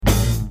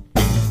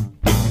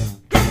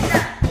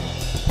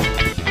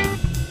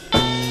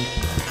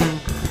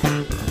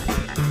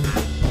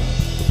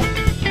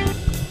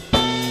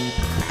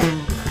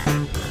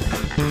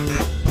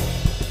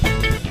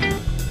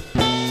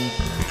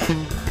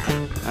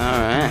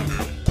Alright.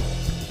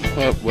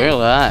 We're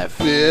live.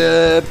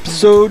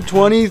 Episode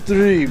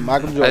 23.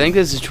 Michael Jordan. I think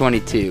this is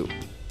 22.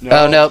 No.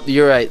 Oh, no,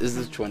 you're right. This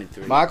is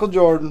 23. Michael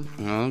Jordan.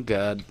 Oh,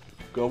 God.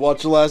 Go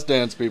watch The Last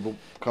Dance, people.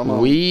 Come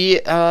on.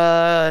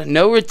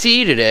 No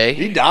tea today.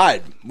 He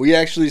died. We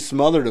actually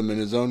smothered him in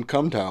his own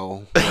cum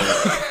towel.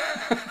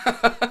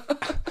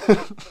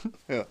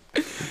 Yeah.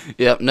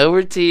 Yep,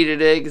 no tea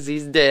today because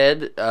he's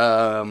dead.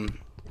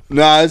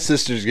 Nah, his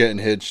sister's getting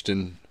hitched,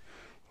 and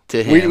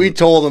To him. we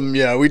told him,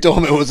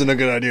 it wasn't a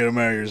good idea to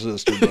marry your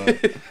sister,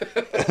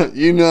 but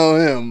you know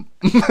him.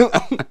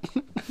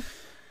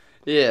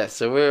 Yeah,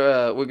 so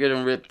we're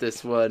gonna rip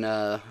this one.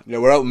 Yeah,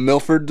 we're out in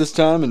Milford this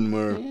time, and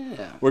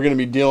we're gonna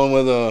be dealing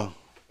with a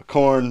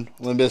Korn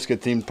Limp Bizkit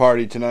themed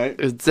party tonight.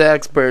 It's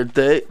Zach's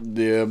birthday.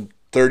 Yeah,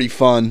 30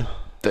 fun.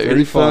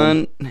 30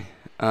 fun.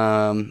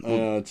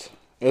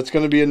 It's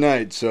gonna be a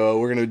night, so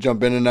we're gonna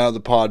jump in and out of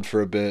the pod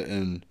for a bit,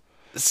 and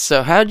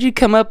So how'd you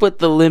come up with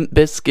the Limp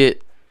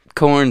Bizkit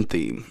Korn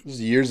theme? just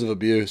years of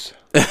abuse.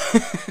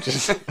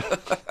 just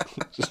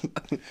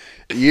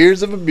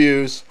years of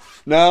abuse.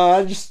 No,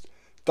 I just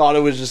thought it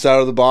was just out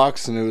of the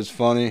box, and it was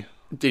funny.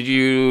 Did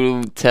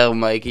you tell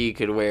Mikey he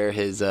could wear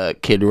his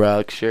Kid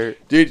Rock shirt?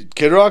 Dude,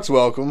 Kid Rock's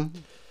welcome.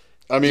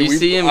 I mean, Did you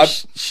see him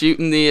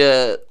shooting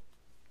the...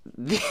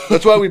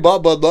 That's why we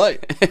bought Bud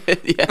Light.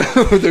 Yeah.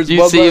 There's Did you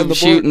Bud see Light him on the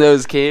shooting board.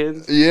 those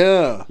cans?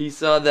 Yeah. He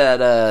saw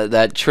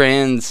that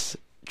trans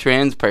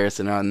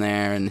person on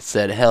there and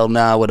said, "Hell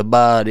nah with a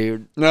bar,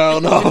 dude." No.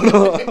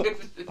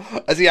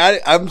 I see.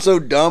 I'm so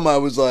dumb. I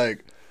was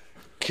like,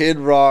 Kid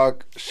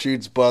Rock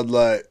shoots Bud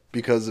Light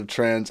because of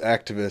trans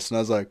activists, and I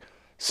was like,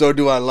 so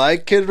do I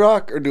like Kid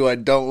Rock or do I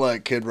don't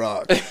like Kid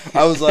Rock?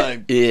 I was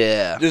like,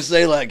 Yeah. just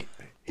say like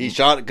he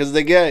shot it because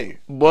they're gay.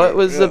 What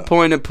was the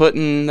point of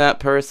putting that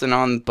person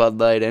on Bud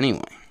Light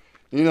anyway?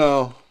 You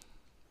know,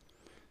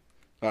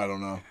 I don't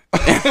know.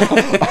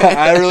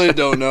 I really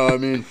don't know. I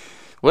mean,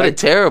 What a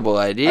terrible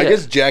idea. I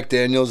guess Jack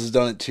Daniels has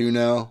done it too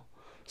now.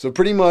 So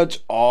pretty much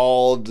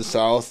all of the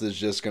South is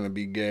just gonna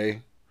be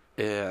gay.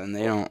 Yeah, and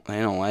they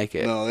don't like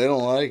it. No, they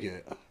don't like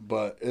it.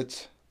 But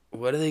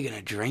What are they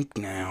gonna drink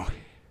now?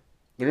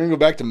 they're gonna go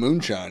back to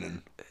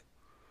moonshining.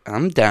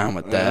 I'm down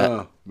with that.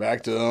 Yeah,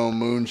 back to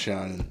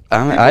moonshining.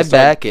 I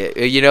back it.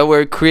 You know,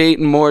 we're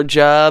creating more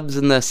jobs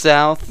in the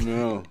South.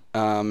 No,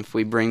 If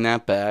we bring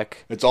that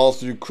back. it's all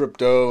through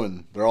crypto,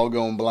 and they're all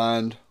going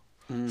blind,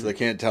 so they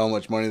can't tell how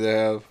much money they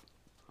have.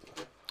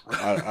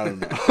 I don't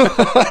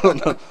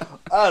know.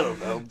 I don't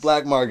know.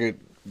 Black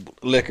market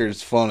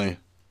liquor's funny.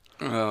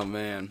 Oh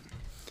man.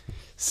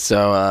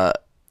 So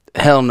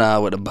hell nah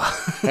with a bar.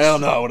 Hell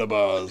no, what a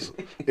buzz.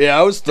 Yeah,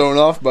 I was thrown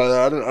off by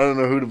that. I don't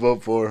know who to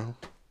vote for.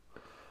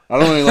 I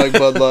don't really like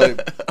Bud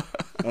Light.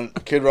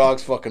 And Kid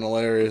Rock's fucking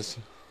hilarious.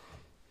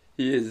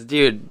 He is,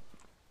 dude.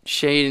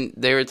 Shane,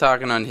 they were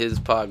talking on his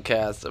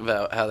podcast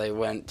about how they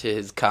went to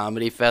his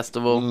comedy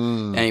festival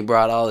and he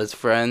brought all his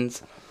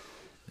friends,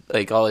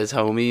 like all his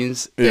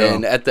homies. Yeah.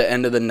 And at the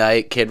end of the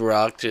night, Kid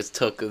Rock just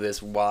took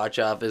this watch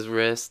off his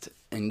wrist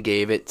and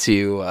gave it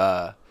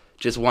to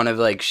just one of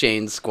like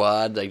Shane's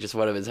squad, like just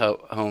one of his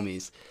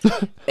homies.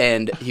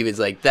 And he was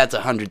like, "That's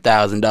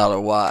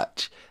 $100,000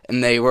 watch."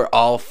 And they were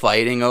all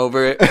fighting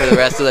over it for the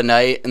rest of the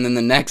night. And then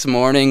the next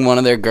morning, one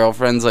of their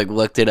girlfriends like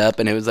looked it up,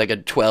 and it was like a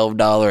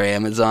 $12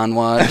 Amazon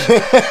watch.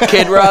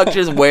 Kid Rock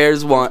just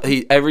wears one.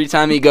 Every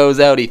time he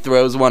goes out, he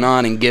throws one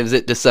on and gives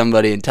it to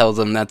somebody and tells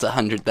them that's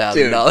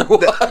 $100,000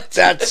 watch.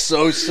 That's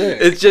so sick.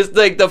 It's just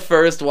like the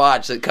first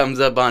watch that comes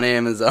up on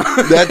Amazon.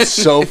 That's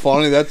so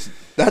funny. That's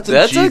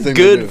a G a thing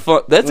good to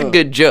do. that's a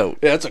good joke.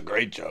 Yeah, that's a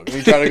great joke.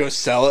 You try to go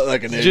sell it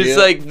like an idiot. Just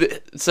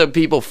like so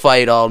people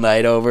fight all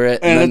night over it,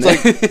 and then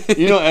it's like,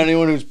 you know,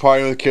 anyone who's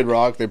partying with Kid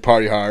Rock, they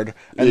party hard,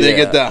 and they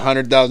get that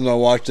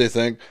 $100,000 watch. They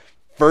think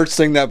first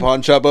thing that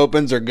pawn shop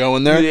opens, they're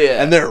going there,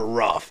 and they're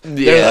rough.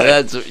 Yeah,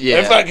 they're like,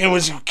 yeah. If I can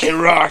was Kid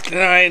Rock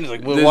tonight, and it's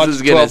like, well, This watch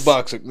is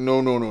 $12. Like,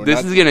 no.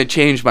 This is gonna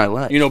change my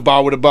life. You know,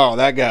 bow with a bow.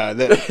 That guy.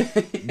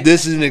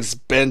 This is an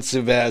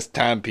expensive ass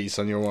timepiece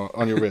on your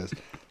wrist.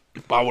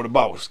 Bow with a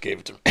bow. Just gave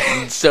it to me.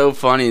 It's so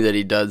funny that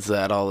he does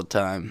that all the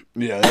time.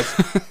 Yeah,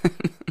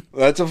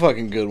 that's a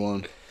fucking good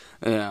one.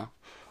 Yeah.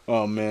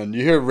 Oh man,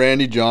 you hear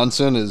Randy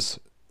Johnson is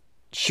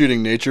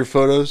shooting nature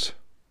photos?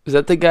 Is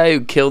that the guy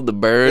who killed the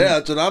bird? Yeah,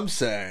 that's what I'm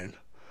saying.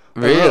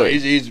 Really?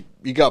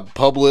 He got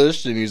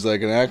published, and he's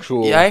like an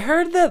actual. Yeah, I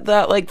heard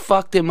that like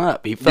fucked him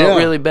up. He felt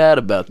really bad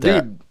about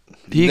that.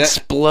 Dude, he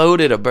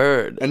exploded a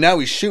bird. And now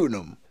he's shooting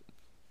them.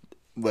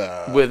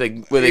 With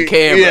a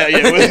camera.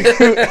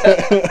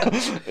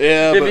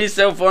 Yeah. It'd be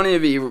so funny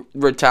if he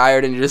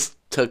retired and just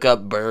took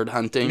up bird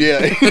hunting.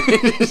 Yeah.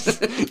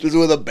 Just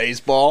with a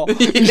baseball. Yeah.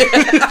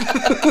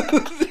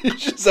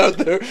 He's just out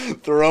there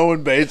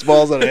throwing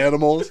baseballs at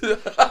animals.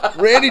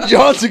 Randy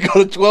Johnson got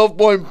a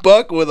 12-point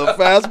buck with a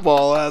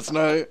fastball last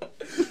night.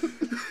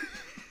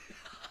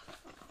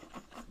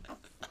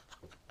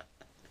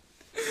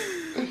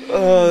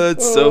 Oh,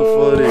 that's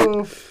so funny.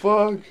 Oh,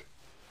 fuck.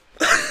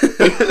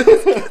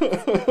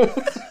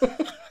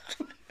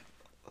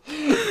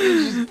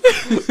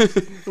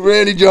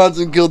 Randy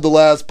Johnson killed the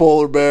last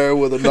polar bear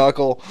with a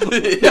knuckle. With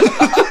a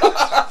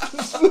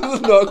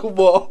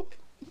knuckleball.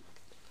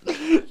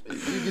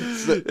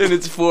 And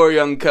it's 4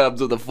 young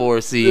cubs with a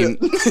 4-seam.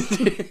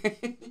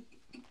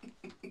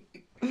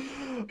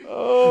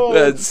 Oh,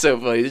 that's so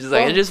funny. He's just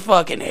like, I just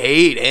fucking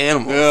hate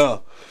animals. Yeah.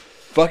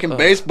 Fucking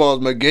baseball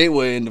is my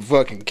gateway into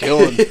fucking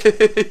killing.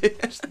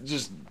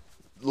 Just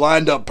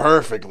lined up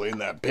perfectly in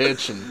that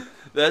pitch. And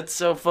that's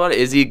so funny.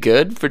 Is he a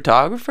good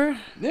photographer?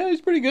 yeah,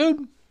 he's pretty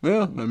good.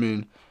 Yeah, I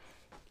mean,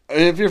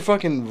 if you're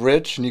fucking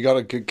rich and you got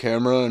a good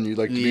camera and you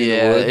like to be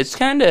in the woods. It's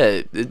kind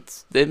of,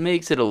 it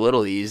makes it a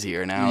little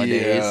easier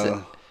nowadays.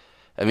 Yeah.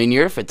 I mean,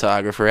 you're a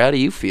photographer. How do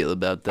you feel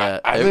about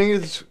that? I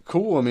think it's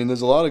cool. I mean,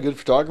 there's a lot of good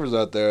photographers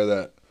out there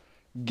that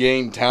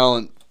gain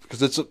talent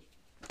because it's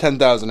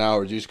 10,000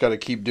 hours. You just got to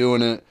keep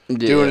doing it,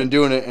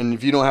 doing it. And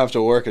if you don't have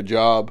to work a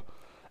job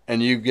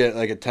and you get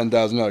like a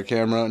 $10,000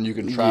 camera and you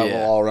can travel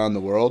all around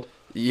the world,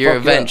 you're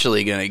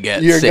eventually going to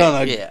get you're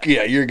sick.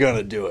 You're going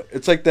to do it.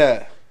 It's like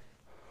that.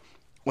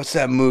 What's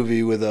that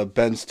movie with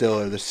Ben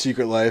Stiller, The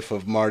Secret Life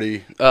of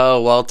Marty? Oh,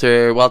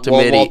 Walter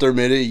Mitty. Walter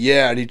Mitty,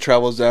 yeah, and he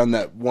travels down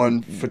that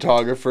one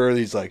photographer.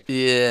 He's like,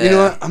 you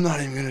know what? I'm not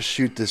even going to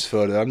shoot this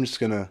photo. I'm just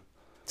going to.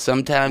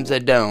 Sometimes I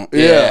don't.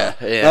 Yeah.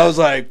 And I was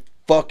like,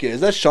 fuck it. Is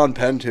that Sean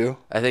Penn too?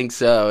 I think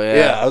so, yeah.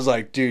 Yeah, I was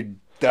like, dude,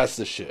 that's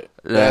the shit.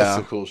 That's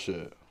the cool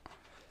shit.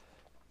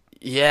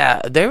 Yeah,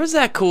 there was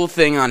that cool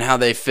thing on how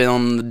they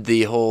filmed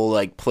the whole,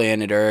 like,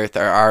 planet Earth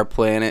or our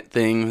planet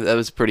thing. That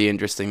was pretty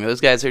interesting.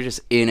 Those guys are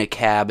just in a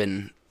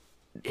cabin,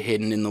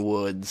 hidden in the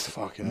woods,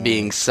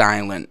 being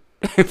silent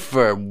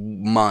for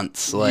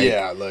months. Like,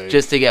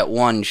 just to get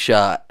one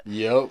shot.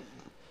 Yep.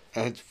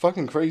 And it's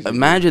fucking crazy.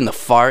 Imagine the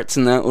farts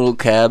in that little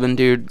cabin,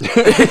 dude.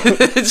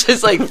 It's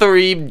just like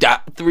three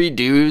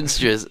dudes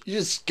just... You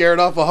just scared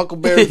off a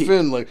Huckleberry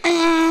Finn. Like,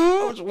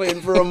 I was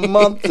waiting for a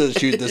month to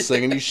shoot this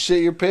thing, and you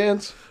shit your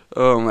pants?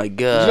 Oh, my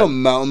God. You know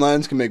mountain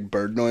lions can make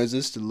bird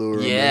noises to lure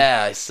them in?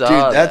 Yeah, I saw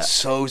that. Dude, that's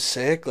so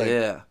sick. Like,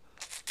 yeah.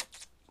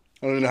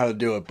 I don't even know how to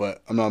do it,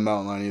 but I'm not a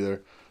mountain lion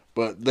either.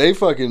 But they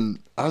fucking...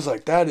 I was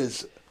like, that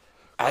is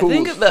cool. I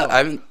think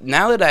about...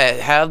 now that I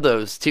have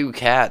those 2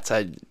 cats,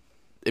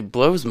 it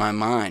blows my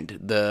mind.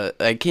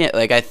 I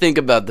think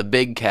about the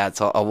big cats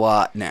a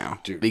lot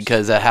now. Dude,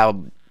 because of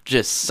how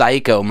just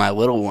psycho my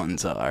little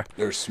ones are.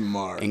 They're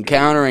smart.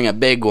 Encountering a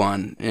big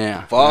one,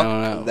 yeah.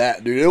 Fuck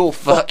that, dude. It will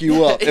fuck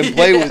you up and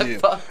play with you.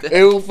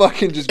 It will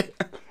fucking just...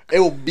 It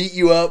will beat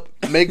you up,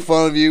 make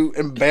fun of you,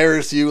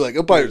 embarrass you. Like,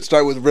 it'll probably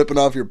start with ripping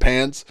off your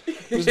pants.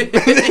 And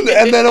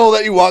then it'll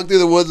let you walk through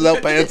the woods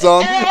without pants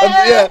on.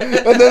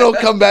 And then it'll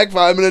come back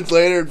 5 minutes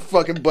later and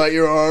fucking bite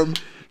your arm.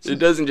 It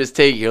doesn't just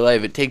take your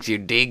life, it takes your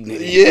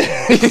dignity.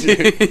 Yeah,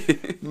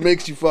 dude.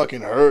 Makes you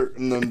fucking hurt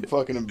and then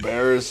fucking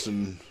embarrassed.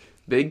 And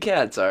big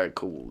cats are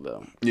cool,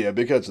 though. Yeah,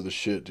 big cats are the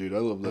shit, dude. I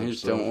love them. I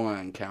just don't want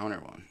to encounter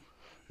one.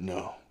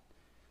 No.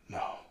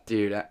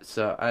 Dude,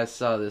 so I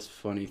saw this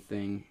funny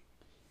thing.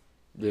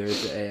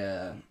 There's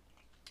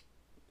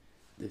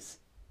this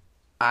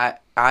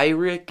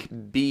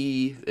Eirik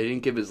B. They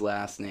didn't give his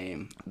last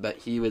name, but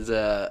he was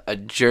a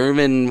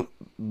German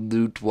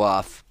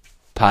Luftwaffe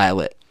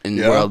pilot in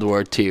World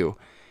War II,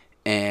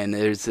 and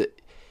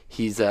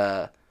he's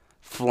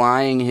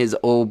flying his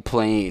old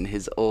plane,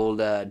 his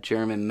old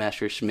German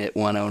Messerschmitt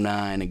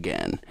 109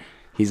 again.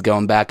 He's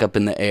going back up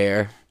in the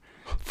air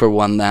for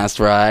one last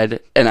ride,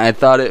 and I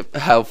thought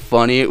how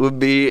funny it would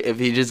be if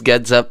he just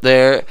gets up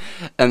there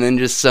and then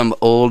just some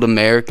old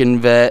American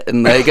vet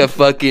and like a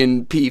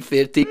fucking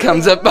P-50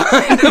 comes up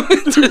behind him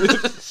and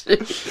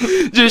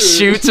just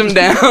shoots him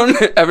down.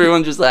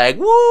 Everyone's just like,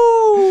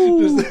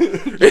 woo!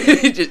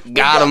 Just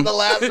got him. The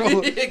last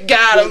one.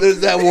 Got him.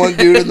 There's that one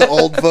dude in the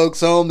old folks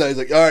home that he's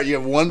like, all right, you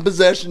have one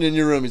possession in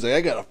your room. He's like,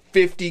 I got a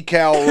 50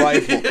 cal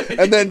rifle.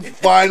 And then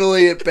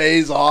finally it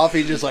pays off.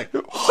 He's just like,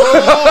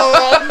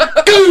 oh,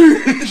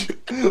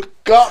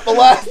 got the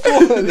last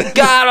one.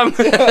 Got him.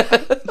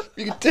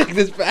 You can take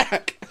this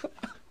back.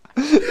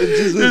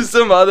 There's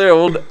some other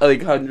old,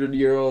 like,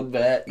 100-year-old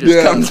vet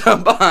just comes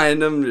up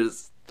behind him.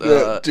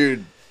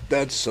 Dude,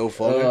 that's so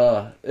funny.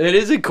 It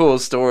is a cool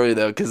story,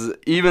 though, because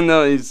even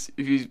though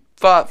he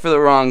fought for the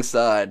wrong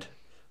side,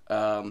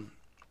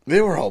 they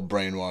were all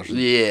brainwashed.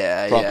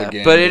 Yeah.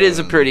 But it is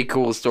a pretty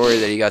cool story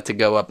that he got to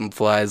go up and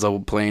fly his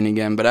old plane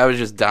again. But I was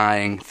just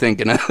dying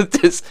thinking of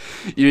this.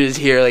 You just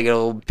hear like an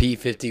old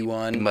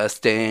P-51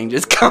 Mustang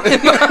just coming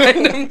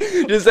behind him.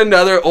 Just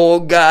another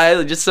old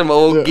guy, just some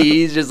old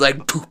geese, just like...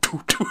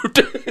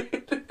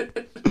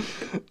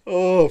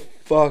 Oh,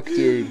 fuck,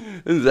 dude.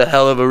 This is a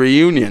hell of a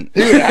reunion.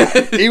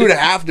 He would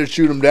have to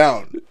shoot him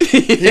down.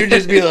 He would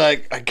just be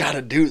like, I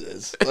gotta do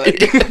this.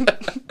 Like,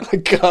 I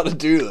gotta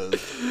do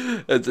this.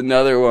 That's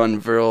another one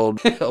for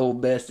old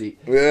Bessie.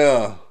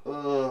 Yeah.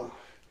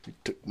 He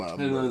took my I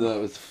know that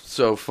was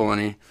so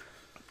funny.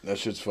 That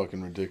shit's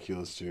fucking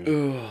ridiculous,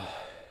 dude.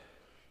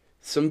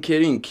 Some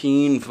kid in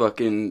Keene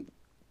fucking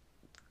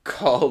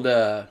called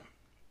I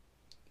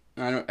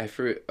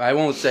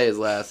won't say his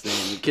last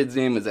name. The kid's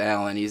name was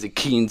Alan. He's a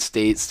Keene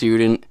State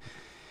student.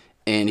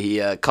 and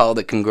he called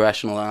a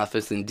congressional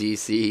office in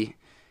D.C.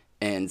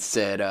 and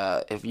said,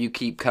 if you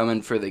keep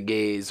coming for the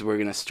gays, we're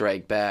going to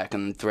strike back,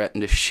 and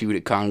threatened to shoot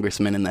a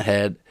congressman in the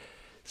head.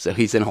 So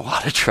he's in a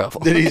lot of trouble.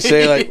 Did he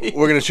say, like,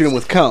 we're going to shoot him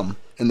with cum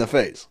in the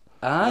face?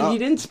 He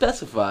didn't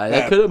specify.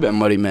 That could have been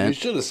what he meant.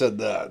 You should have said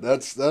that.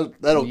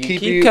 That'll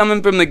keep you... keep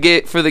coming for the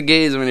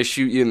gays, I'm going to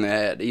shoot you in the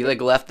head. He,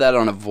 like, left that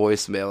on a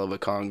voicemail of a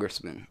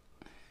congressman.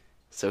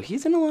 So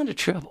he's in a lot of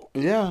trouble.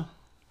 Yeah.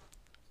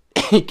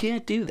 He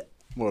can't do that.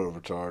 What a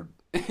retard.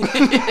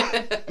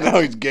 Now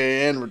he's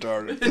gay and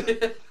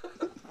retarded.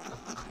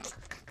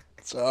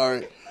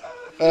 Sorry.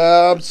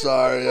 I'm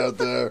sorry out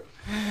there.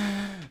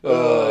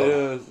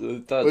 That's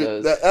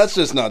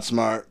just not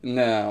smart.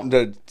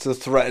 No. To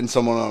threaten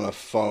someone on a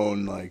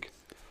phone, like,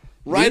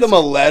 write them a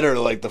letter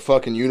like the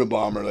fucking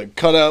Unabomber. Like,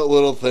 cut out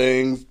little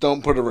things.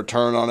 Don't put a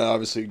return on it,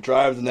 obviously.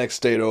 Drive the next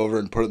state over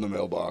and put it in the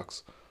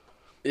mailbox.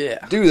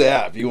 Yeah. Do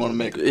that if you want to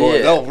make a point.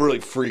 Yeah. That'll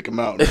really freak them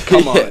out. And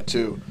come on it,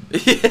 too.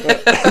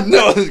 Yeah.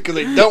 No, because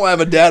they don't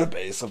have a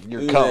database of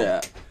your cum.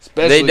 Yeah.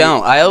 They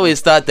don't. I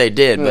always thought they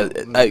did, but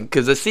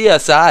because the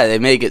CSI, they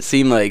make it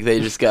seem like they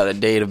just got a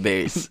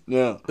database.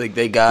 Yeah. Like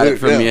they got it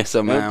from you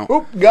somehow.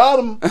 Oop, got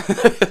him.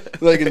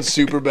 Like in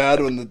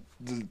Superbad when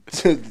the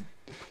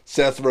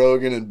Seth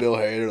Rogen and Bill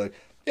Hader like,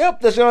 yep,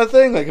 that's the only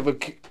thing. Like if a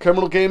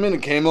criminal came in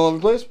and came all over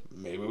the place,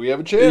 maybe we have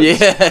a chance.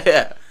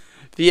 Yeah.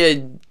 If he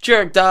had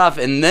jerked off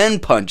and then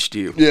punched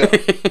you. Yeah.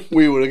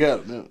 We would have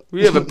got him. Yeah.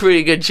 We have a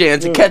pretty good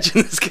chance of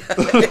catching this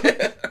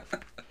guy.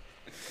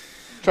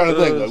 Trying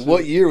to think, like,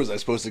 what year was I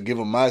supposed to give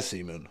him my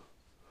semen?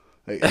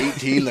 Like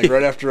 18, like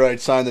right after I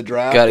signed the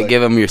draft. Got to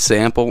give him your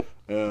sample.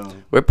 Yeah.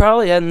 We're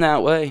probably heading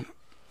that way.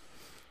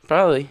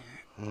 Probably.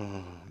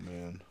 Oh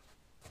man,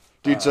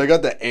 dude. So I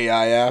got the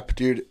AI app,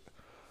 dude,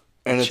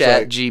 and it's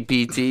Chat like,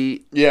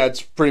 GPT. Yeah,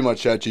 it's pretty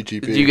much Chat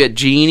GPT. Did you get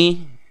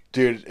Genie?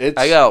 Dude,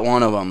 I got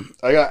one of them.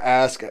 I got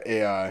Ask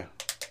AI.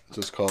 That's what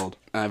it's called.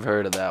 I've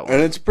heard of that one.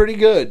 And it's pretty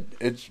good.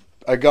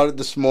 I got it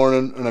this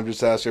morning, and I've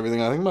just asked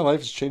everything. I think my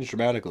life has changed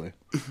dramatically.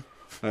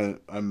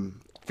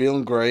 I'm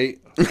feeling great.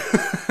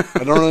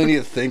 I don't really need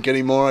to think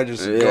anymore. I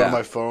just go to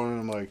my phone and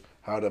I'm like,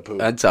 how to poop.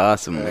 That's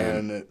awesome, man.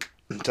 And it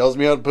tells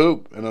me how to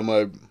poop. And I'm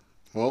like,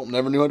 well,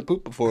 never knew how to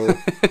poop before.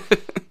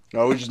 I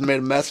always just made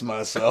a mess of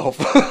myself.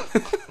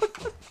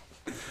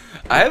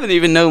 I haven't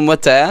even known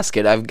what to ask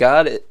it. I've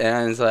got it,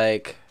 and it's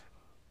like,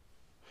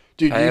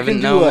 dude, I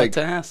haven't known what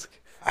to ask.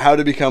 How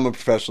to become a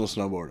professional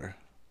snowboarder.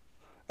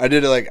 I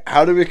did it like,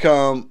 how to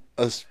become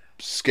a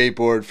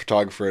skateboard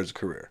photographer as a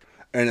career.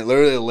 And it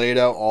literally laid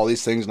out all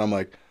these things, and I'm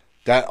like,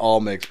 that all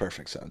makes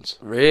perfect sense.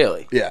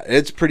 Really? Yeah,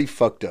 it's pretty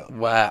fucked up.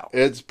 Wow.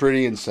 It's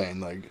pretty insane.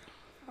 Like,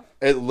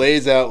 it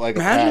lays out like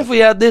Imagine if we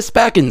had this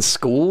back in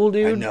school,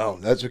 dude. I know.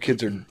 That's what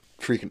kids are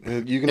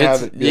freaking... You can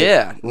have it.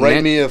 Yeah.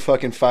 Write me a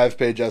fucking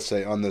 5-page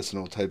essay on this,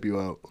 and it'll type you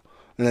out.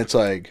 And it's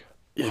like...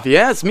 If you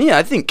ask me,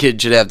 I think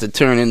kids should have to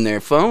turn in their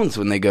phones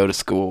when they go to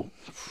school.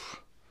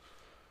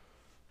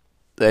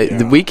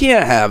 We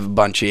can't have a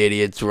bunch of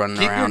idiots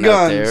running around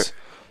out there.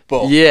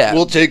 Yeah,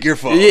 we'll take your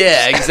phone.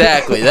 Yeah,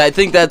 exactly. I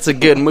think that's a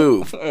good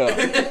move.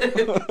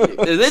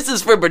 This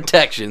is for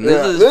protection.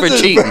 This is for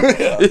cheating.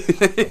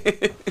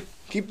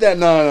 Keep that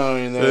 9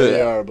 on you. There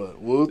they are,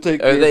 but we'll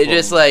take. Or they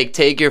just like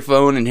take your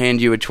phone and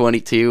hand you a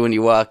 22 when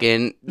you walk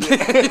in.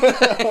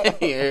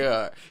 Here you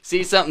are.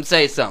 See something,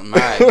 say something. All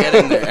right, get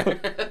in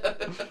there.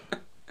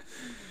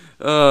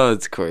 Oh,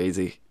 it's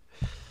crazy.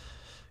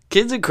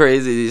 Kids are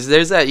crazy.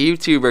 There's that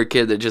YouTuber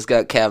kid that just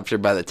got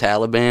captured by the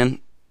Taliban.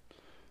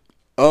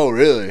 Oh,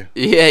 really?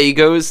 Yeah, he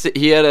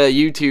had a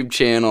YouTube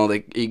channel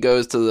that he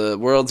goes to the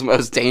world's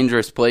most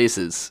dangerous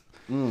places.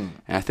 And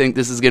I think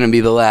this is going to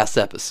be the last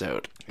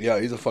episode. Yeah,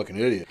 he's a fucking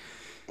idiot.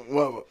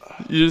 Well,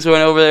 you just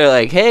went over there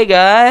like, hey,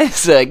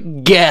 guys,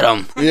 get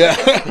him.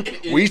 Yeah,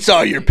 we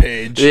saw your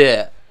page.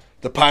 Yeah.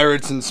 The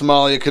pirates in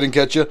Somalia couldn't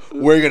catch you.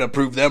 We're going to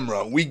prove them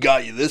wrong. We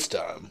got you this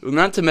time. Well,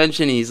 not to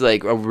mention he's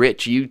like a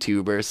rich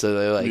YouTuber, so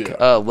they're like,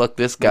 oh, look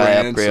this guy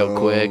up real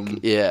quick.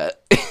 Yeah.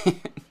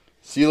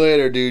 See you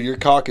later, dude. Your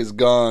cock is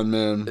gone,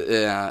 man.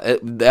 Yeah,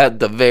 at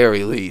the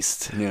very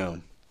least. Yeah.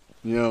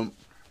 Do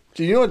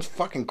you know what's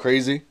fucking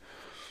crazy?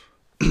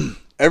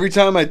 Every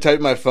time I type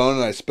my phone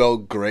and I spell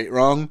great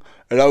wrong,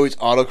 it always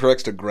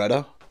autocorrects to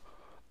Greta.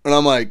 And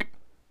I'm like,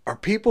 are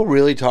people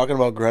really talking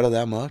about Greta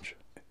that much?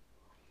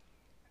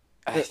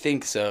 I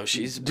think so.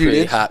 She's a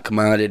pretty hot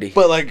commodity.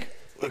 But, like,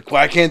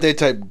 why can't they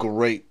type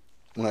great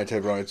when I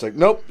type wrong? It's like,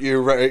 nope,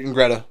 you're right in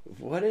Greta.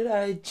 What did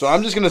I... So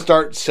I'm just going to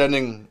start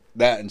sending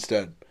that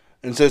instead.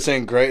 Instead of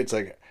saying great, it's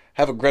like,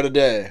 have a Greta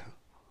day.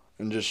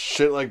 And just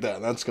shit like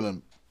that. That's going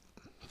to...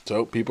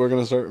 So people are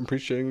going to start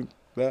appreciating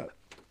that.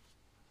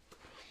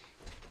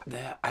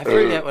 I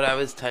forget what I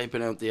was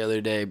typing out the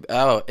other day.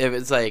 Oh, it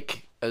was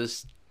like, I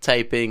was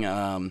typing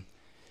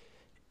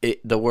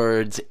the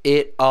words,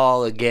 it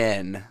all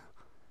again.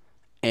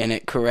 And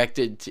it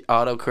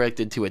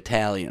auto-corrected to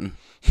Italian.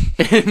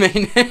 Like,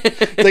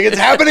 it's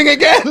happening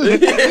again!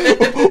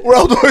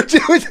 World War II!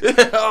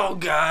 Oh,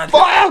 God.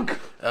 Fuck!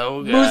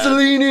 Oh, God.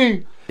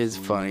 Mussolini! It's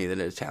funny that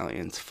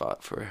Italians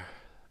fought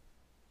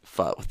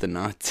fought with the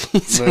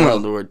Nazis in Yeah.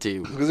 World War II.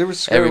 Because they were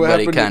scared.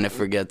 Everybody kind of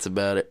forgets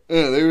about it.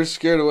 Yeah, they were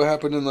scared of what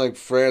happened in like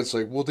France.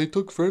 Like, well, they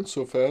took France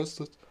so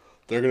fast.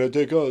 They're gonna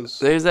take us.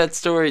 There's that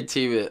story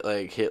too that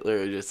like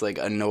Hitler just like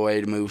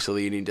annoyed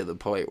Mussolini to the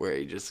point where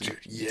he just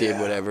did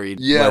whatever he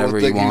whatever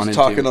with, he like, wanted he was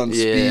talking to. on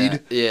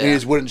speed. Yeah. And he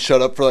just wouldn't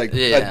shut up for like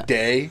a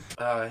day.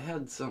 I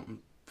had something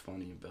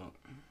funny about.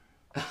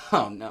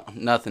 Oh no,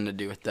 nothing to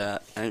do with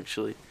that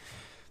actually.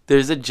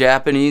 There's a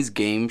Japanese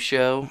game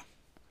show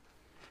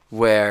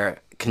where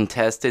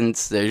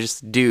contestants, they're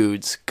just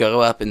dudes,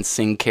 go up and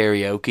sing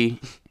karaoke,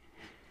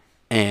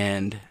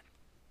 and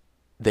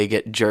they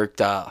get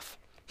jerked off.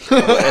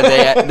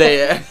 they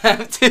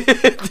have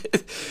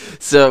to.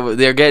 So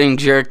they're getting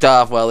jerked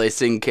off while they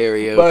sing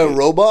karaoke. By a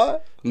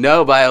robot?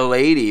 No, by a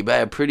lady, by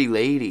a pretty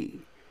lady.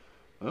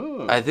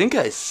 Oh. I think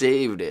I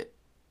saved it.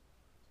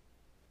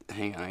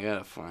 Hang on, I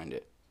gotta find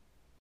it.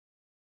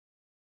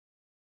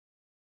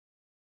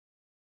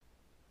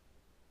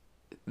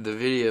 The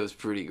video is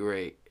pretty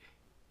great.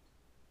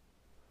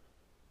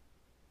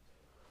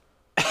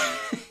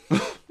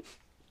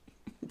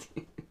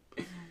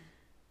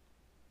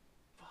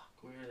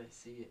 Where did I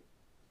see it?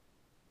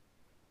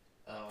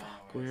 Oh,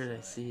 where did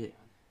I see it?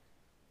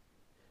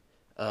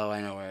 Oh,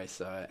 I know where I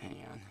saw it.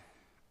 Hang on.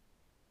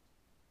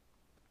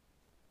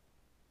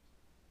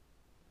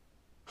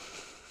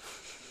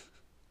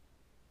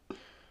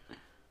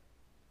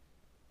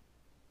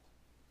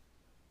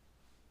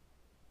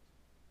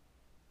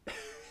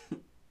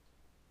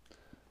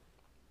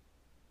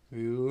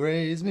 You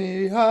raise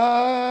me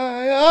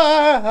high,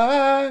 high,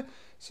 high,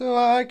 so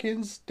I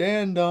can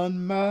stand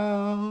on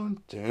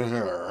mountains.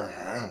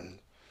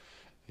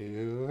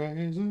 You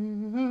raise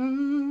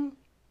me.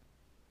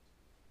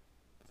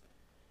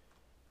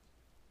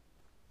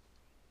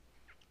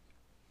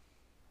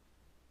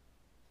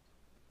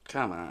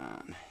 Come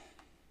on.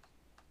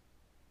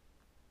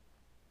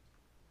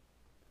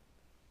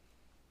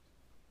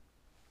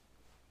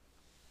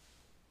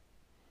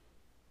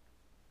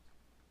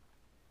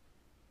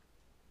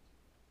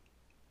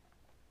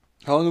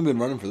 How long have we been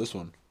running for this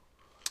one?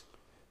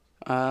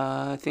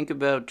 I think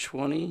about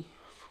 20.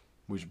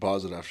 We should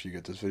pause it after you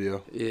get this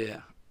video.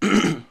 Yeah.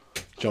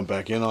 Jump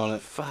back in on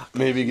it. Fuck.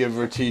 Maybe give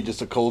Verti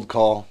just a cold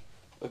call.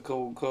 A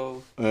cold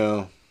call.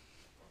 Yeah.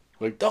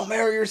 Like, don't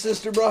marry your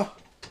sister, bro.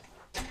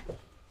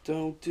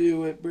 Don't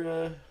do it,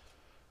 bruh.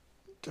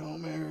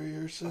 Don't marry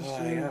your sister. Oh,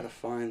 I gotta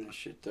find this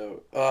shit,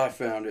 though. Oh, I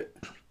found it.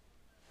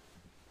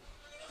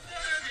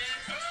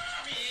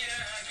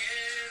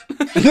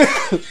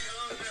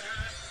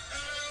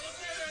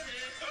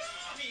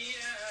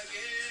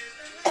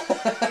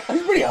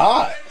 He's pretty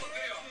hot.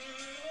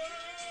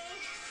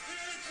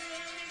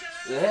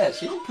 Yeah,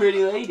 she's a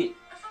pretty lady.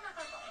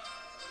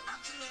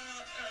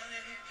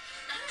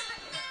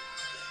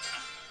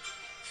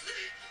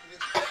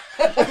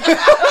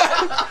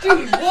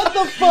 Dude, what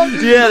the fuck?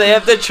 Yeah, they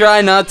have to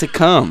try not to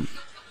come.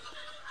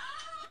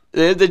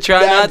 They have to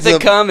try not to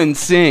come and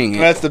sing.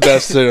 That's the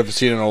best thing I've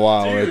seen in a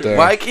while, right there.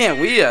 Why can't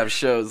we have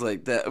shows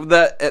like that?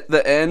 That at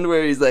the end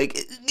where he's like,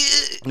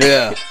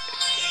 Yeah.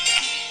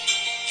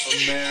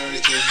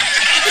 American.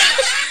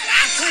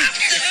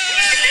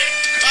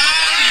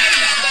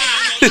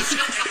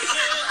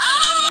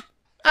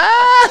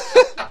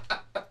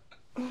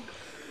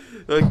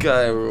 that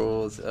guy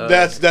rules.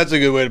 That's a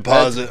good way to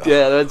pause it.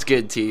 Yeah, that's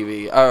good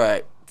TV. All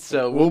right,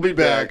 so We'll be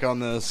back on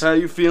this. How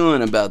you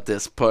feeling about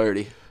this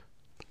party?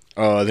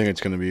 Oh, I think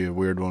it's gonna be a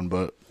weird one,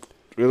 but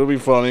it'll be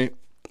funny.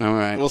 All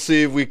right. We'll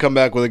see if we come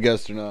back with a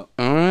guest or not.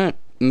 All right.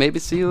 Maybe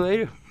see you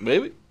later.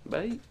 Maybe.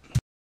 Bye.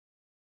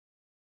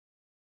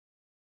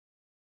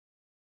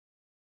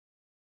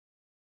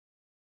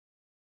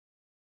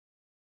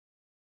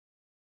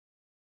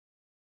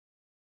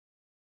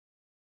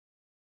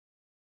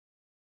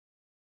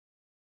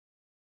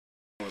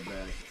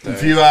 In a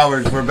few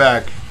hours, we're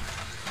back.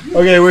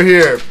 Okay, we're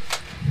here.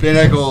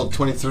 Pinnacle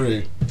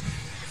 23.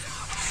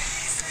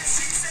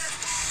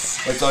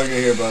 That's all you're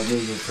gonna hear about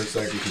music for a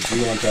second because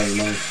we want time to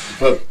know.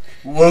 But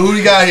who do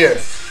you got here?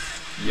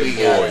 Your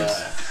boys.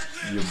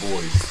 Your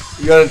boys.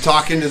 You gotta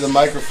talk into the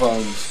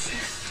microphones.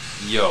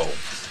 Yo.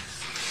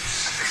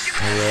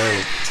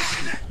 Hello.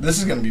 This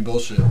is gonna be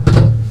bullshit.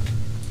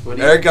 What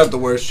do Eric got the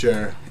worst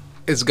chair.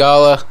 It's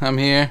Gala. I'm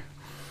here.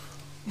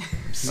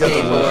 He's got the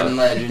Skateboard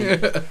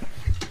legend.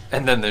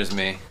 And then there's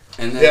me.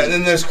 And Yeah, and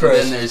then there's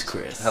Chris. Then there's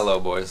Chris. Hello,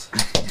 boys.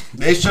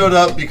 They showed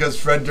up because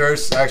Fred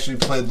Durst actually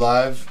played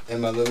live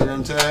in my living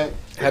room tonight.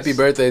 Happy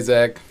birthday,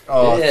 Zach.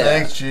 Oh, Yeah.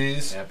 thanks,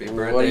 jeez. Happy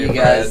birthday, What do you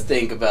guys Fred.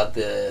 think about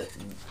the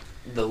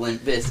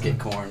Limp Bizkit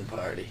Korn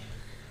party?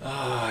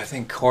 Oh, I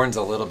think Korn's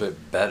a little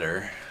bit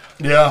better.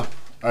 Yeah,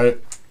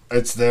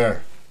 it's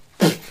there.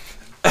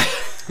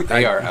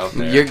 They are out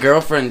there. Your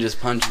girlfriend just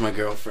punched my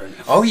girlfriend.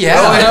 Oh,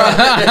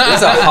 yeah.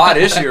 It's a hot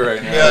issue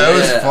right now. Yeah, that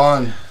was Yeah.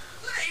 fun.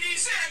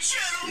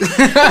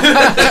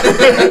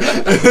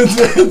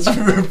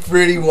 It's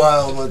pretty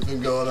wild what's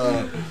been going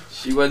on.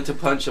 She went to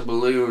punch a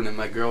balloon, and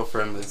my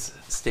girlfriend was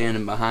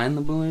standing behind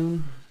the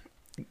balloon.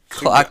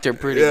 clocked her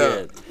pretty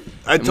good.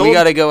 And we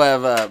gotta go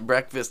have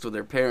breakfast with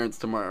her parents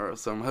tomorrow,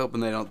 so I'm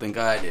hoping they don't think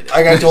I did it.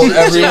 I told She's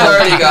everyone.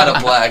 already got a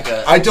black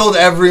eye. I told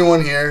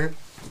everyone here,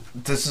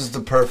 this is the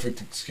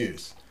perfect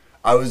excuse.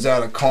 I was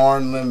at a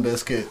Korn, Limp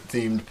Bizkit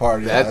themed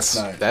party last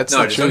night. That's No,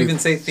 the just don't truth. even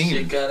say She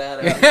theme. got out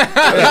of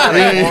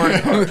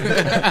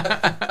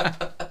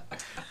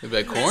Is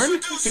that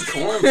Korn?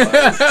 corn.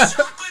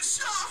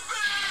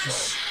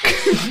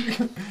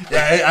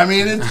 Yeah, I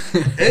mean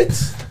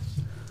it's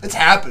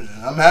happening.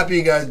 I'm happy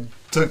you guys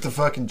took the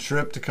fucking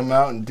trip to come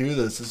out and do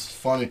this. This is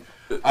funny.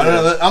 I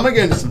don't know. I'm gonna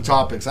get into some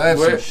topics. I have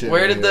some shit.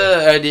 Where did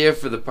the idea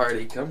for the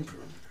party come from?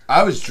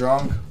 I was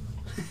drunk.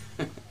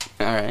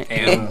 All right.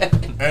 And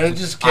And it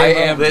just came I up.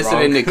 am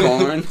Listening to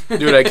Korn.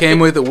 Dude, I came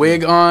with a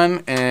wig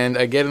on, and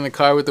I get in the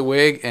car with the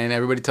wig, and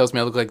everybody tells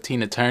me I look like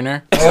Tina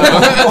Turner.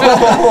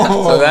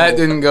 So that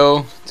didn't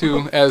go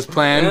as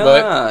planned,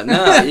 but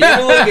No,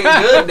 you're looking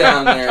good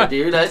down there,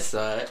 dude. I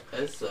saw it.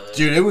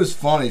 Dude, it was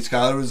funny.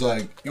 Skylar was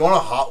like, "You want a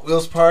Hot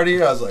Wheels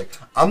party?" I was like,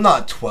 "I'm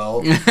not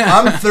 12.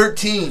 I'm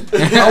 13.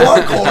 I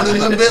want Korn and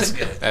Limp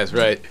Bizkit." that's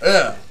right.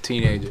 Yeah.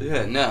 Teenager.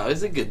 Yeah, no,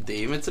 it's a good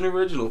theme. It's an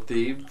original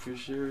theme for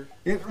sure.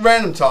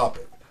 Random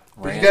topic.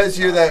 Did you guys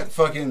hear that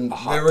fucking? A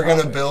hot They were gonna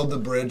topic. build the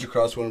bridge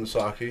across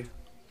Winnipesaukee.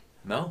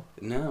 no,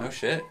 No. no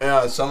shit.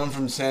 Yeah, someone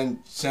from San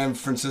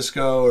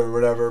Francisco or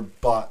whatever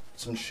bought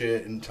some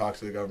shit and talked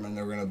to the government.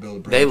 They were gonna build a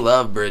bridge. They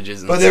love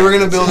bridges. But they were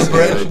gonna build a They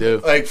bridge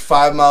do. like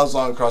 5 miles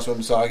long across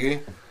Winnipesaukee,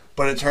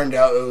 but it turned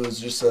out it was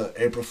just a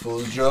April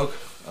Fool's joke.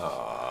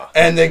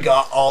 And they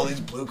got all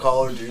these blue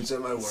collar dudes at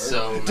my work.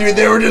 So Dude, mad.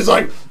 they were just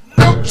like,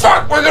 "Oh,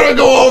 fuck, we're gonna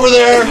go over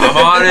there. I'm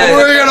on it.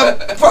 We're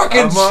gonna fucking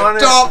I'm on it."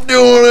 stop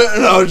doing it."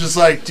 And I was just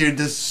like, dude,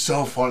 this is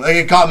so fun. Like,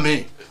 it got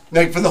me.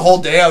 Like, for the whole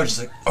day, I was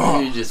just like, oh.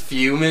 You're just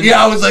fuming.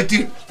 Yeah, I was like,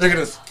 dude,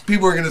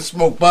 people are gonna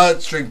smoke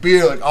butts, drink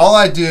beer. Like, all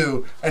I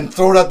do and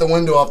throw it out the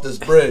window off this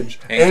bridge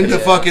And- into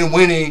yeah. fucking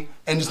Winnie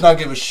and just not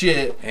give a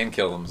shit. And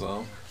kill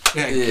himself.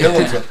 Yeah, Yeah. kill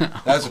himself.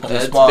 That's a cool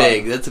That's spot.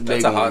 big. That's a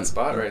big That's a one. hot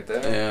spot right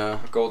there. Yeah.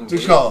 Golden What's it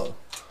Gate. called?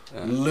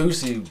 Yeah.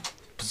 Lucy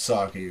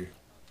Pisaki.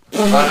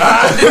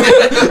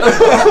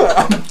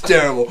 I'm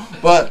terrible.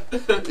 But,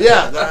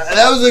 yeah,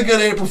 that was a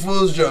good April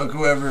Fool's joke,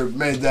 whoever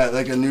made that,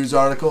 like a news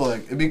article.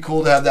 Like, it'd be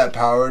cool to have that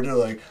power to,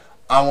 like,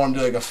 I want to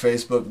do, like, a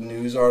Facebook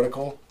news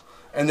article.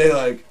 And they,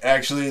 like,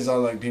 actually is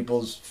on, like,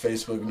 people's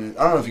Facebook news.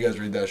 I don't know if you guys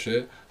read that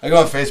shit. I go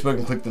on Facebook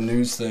and click the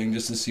news thing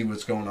just to see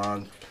what's going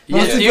on.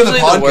 Yeah, it's Mostly for the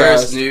usually the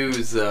worst podcast.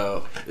 news,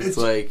 though. It's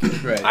like,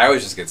 Right. I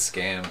always just get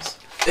scams.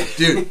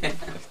 Dude,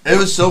 it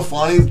was so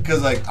funny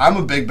because, like, I'm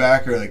a big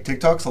backer. Like,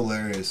 TikTok's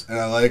hilarious, and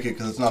I like it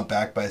because it's not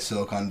backed by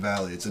Silicon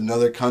Valley. It's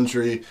another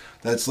country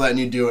that's letting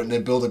you do it, and they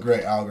build a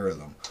great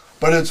algorithm.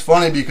 But it's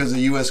funny because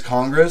the U.S.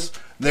 Congress,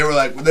 they were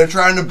like, they're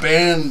trying to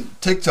ban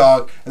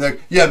TikTok, and they're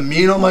like, yeah,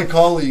 me and all my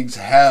colleagues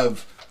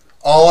have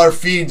all our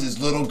feeds is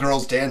little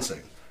girls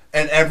dancing.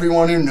 And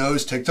everyone who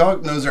knows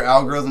TikTok knows their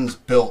algorithm's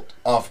built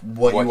off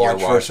what you What watch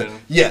you're first. watching.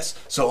 Yes.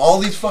 So all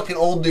these fucking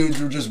old dudes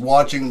were just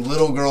watching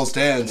little girls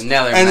dance. and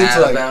now they're and mad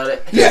it's like, about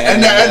it.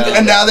 yeah,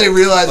 and now they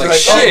realize, Like, like,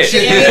 oh shit.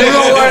 shit, Yeah. you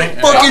know what?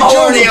 Fucking I'm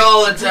horny joke.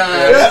 all the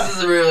time. Yeah. This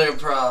is really a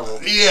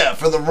problem. Yeah,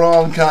 for the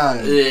wrong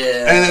kind.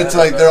 Yeah. And it's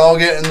like they're all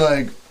getting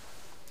like,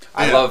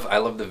 I Yeah.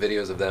 love the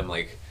videos of them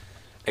like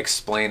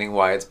explaining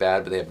why it's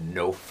bad, but they have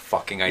no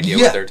fucking idea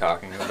Yeah. what they're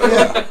talking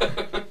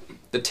about.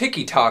 The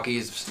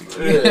tiki-talkies,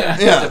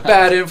 yeah, the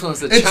bad influence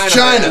that It's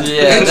China. has.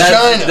 Yeah, It's that's,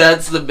 China.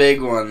 that's the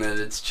big one, that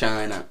it's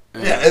China.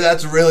 yeah. And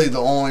that's really the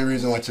only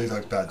reason why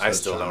TikTok's bad. I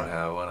still don't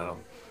have one. I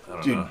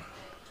don't Dude, know.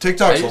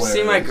 TikTok's I just hilarious.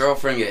 see my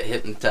girlfriend get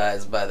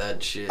hypnotized by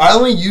that shit. I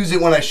only use it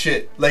when I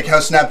shit, like how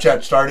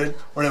Snapchat started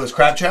when it was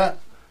Crap Chat,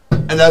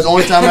 and that's the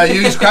only time I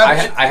used Crap.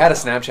 I had a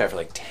Snapchat for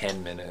like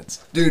 10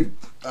 minutes. Dude,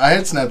 I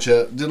had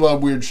Snapchat, did a lot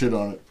of weird shit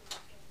on it,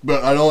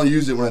 but I'd only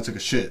use it when I took a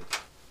shit.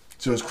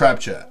 So it was Crap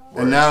Chat.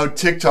 And now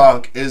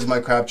TikTok is my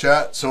Crap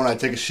Chat, so when I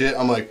take a shit,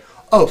 I'm like,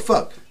 oh,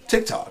 fuck,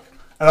 TikTok.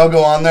 And I'll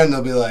go on there, and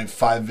there'll be like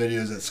 5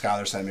 videos that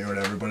Skylar sent me or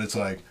whatever, but it's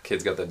like,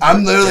 Kids got the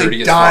I'm literally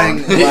dirtiest dying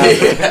phone.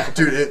 laughing.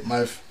 Dude,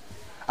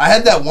 I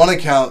had that one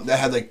account that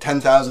had like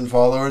 10,000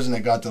 followers, and it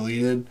got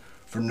deleted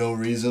for no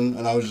reason,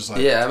 and I was just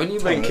like, Yeah, haven't you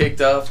been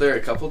kicked off there a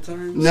couple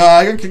times? no,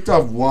 I got kicked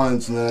off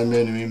once, and then I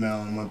made an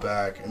email and went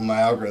back, and my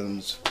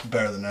algorithm's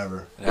better than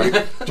ever.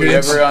 Were you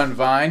ever on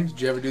Vine?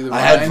 Did you ever do the Vine?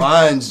 I had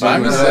Vines, dude.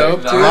 Vine was Like,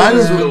 dope, too. Vine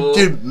was, Cool.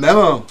 dude,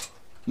 Memo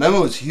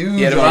was huge.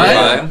 He had a on Vine?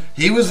 Vine.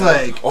 He was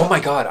like, Oh my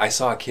god, I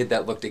saw a kid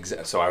that looked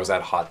so I was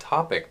at Hot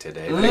Topic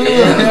today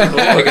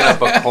Mm. picking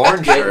up a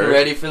Korn Getting shirt.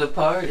 ready for the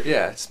party.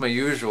 Yeah, it's my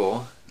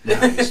usual.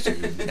 nice,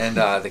 dude. And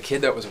the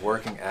kid that was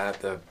working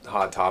at the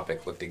Hot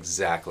Topic looked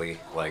exactly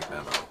like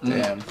Memo.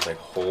 Damn. I was like,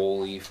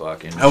 holy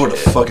fucking I would have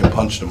shit. fucking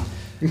punched him.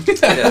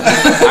 Yeah.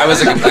 I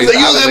was a complete. Like, you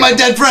I was look at my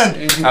dead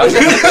friend. I was,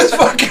 That's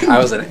fucking I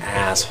was an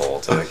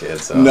asshole to the kid.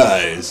 So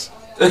nice.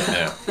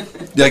 yeah.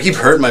 Yeah, I keep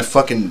hurting my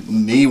fucking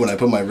knee when I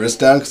put my wrist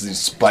down because these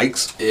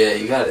spikes. Yeah,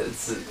 you got it.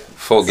 It's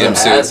Full It's a gimp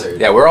suits.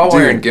 hazard. Yeah, we're all Dude,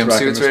 wearing gimp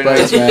rocking suits the right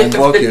spikes, now. man.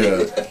 Fuck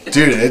yeah.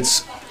 Dude,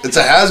 it's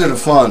a hazard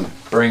of fun.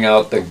 Bring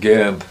out the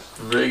gimp.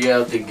 Bring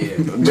out the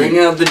gift. Bring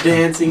out the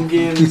dancing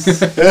gifts.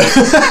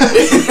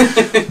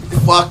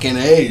 Fucking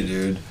A,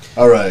 dude.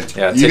 All right.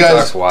 Yeah, you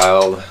TikTok's guys.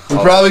 wild. We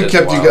All probably shit's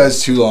kept wild. you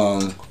guys too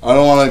long. I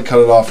don't want to cut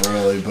it off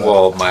early, but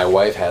Well, my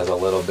wife has a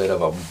little bit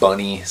of a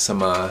bunny, some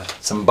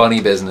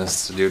bunny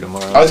business to do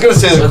tomorrow. I was gonna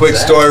say the What's quick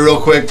that? story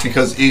real quick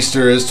because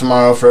Easter is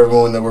tomorrow for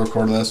everyone that we're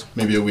recording this.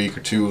 Maybe a week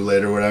or two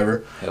later,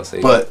 whatever. He'll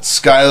see. But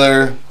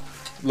Skylar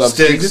Love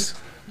Sticks.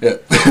 Yeah.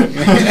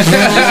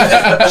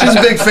 She's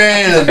a big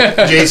fan of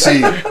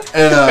JC.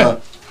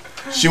 And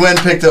she went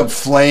and picked up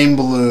flame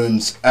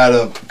balloons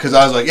because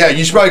I was like, yeah,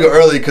 you should probably go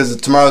early because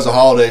tomorrow's a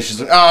holiday.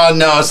 She's like, oh,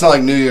 no, it's not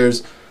like New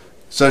Year's.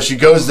 So she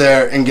goes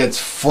there and gets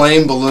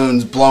flame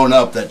balloons blown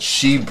up that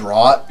she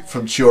brought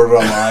from she ordered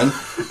online.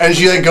 And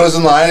she like goes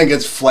in line and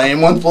gets flame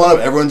ones blown up.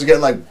 Everyone's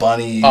getting like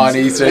bunnies. On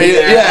Easter. Like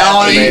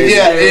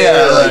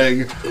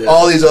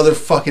all these other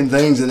fucking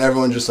things. And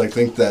everyone just like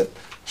think that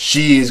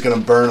she is going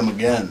to burn them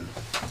again.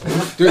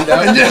 Dude,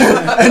 that,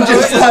 And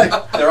just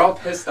like, They're all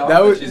pissed off That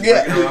that was- she's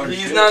yeah. bringing her own He's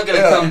shit. not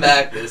gonna come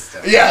back this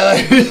time. yeah.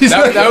 Like,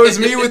 that was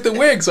me with the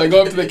wig. So I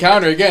go up to the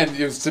counter again.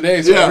 It was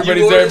today, so Yeah.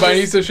 everybody's You there ordered buying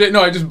this? Easter shit.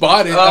 No, I just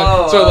bought it.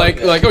 Oh, So like,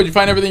 okay. oh, did you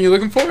find everything you're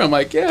looking for? I'm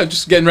like, yeah,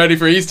 just getting ready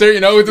for Easter,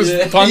 with this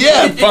Yeah. punk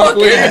Yeah, punk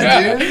wig.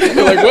 yeah, dude.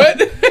 They're like, what?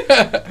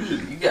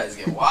 You guys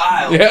get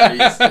wild. Yeah.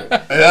 For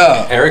Easter.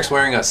 yeah. Eric's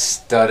wearing a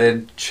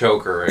studded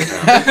choker right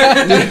now.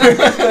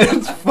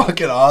 It's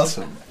fucking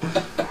awesome.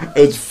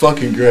 It's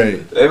fucking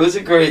great. It was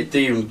a great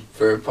theme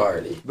for a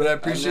party. But I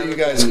appreciate I've you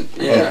never guys. been-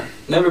 yeah,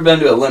 never been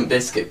to a Limp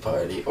Bizkit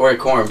party or a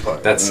Korn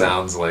party. That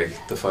sounds like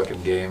the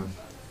fucking game.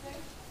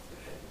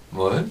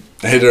 What?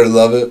 Hate it or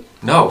love it.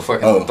 No,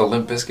 fucking Oh. the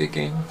Limp Bizkit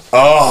game. What's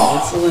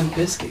Oh. the Limp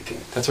Bizkit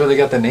game? That's where they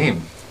got the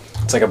name.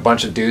 It's like a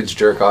bunch of dudes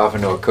jerk off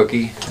into a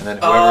cookie, and then whoever.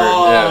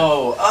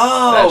 Oh,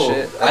 That oh!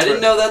 shit. I That's didn't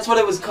what- know that's what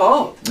it was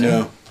called.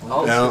 Yeah.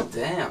 Oh, Yeah. so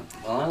damn.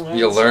 Well, I learned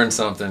You learn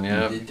something,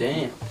 yeah. something.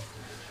 Damn.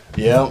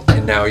 Yeah.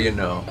 And now you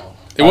know.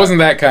 It wasn't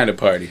that kind of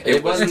party.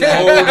 It wasn't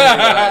totally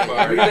that.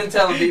 that We've been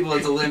telling people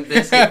it's a Limp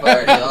Bizkit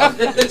party all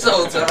this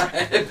whole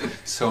time.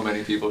 So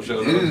many people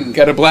showed up.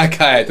 Got a black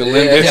guy at the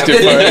Limp Yeah.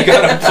 Bizkit You party.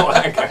 got a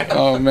black eye.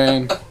 Oh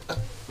man.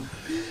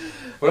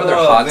 What other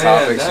Oh, hot man,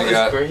 topics that you was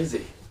got?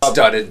 crazy.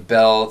 Studded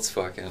belts,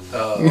 fucking.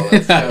 Oh,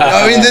 that's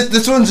I mean,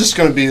 this one's just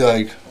gonna be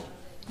like,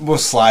 we'll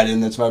slide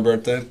in. It's my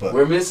birthday, but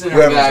we're missing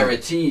We're our guy having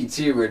Rati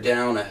too. We're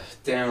down a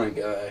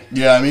guy.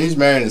 yeah. I mean, he's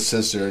marrying his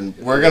sister, and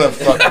we're gonna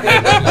fucking.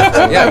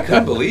 Yeah, I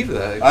couldn't believe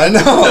that. I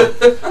know.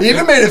 He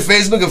even made it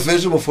Facebook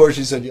official before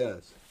she said yes.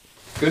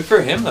 Good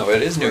for him, though.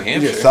 It is New Your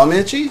Hampshire. thumb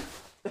itchy?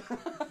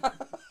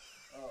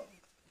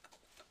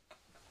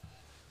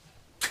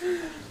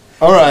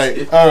 All right.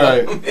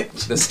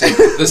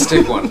 The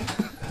stick one.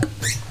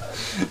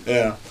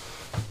 Yeah.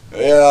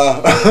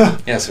 Yeah.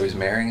 Yeah, so he's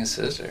marrying his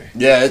sister.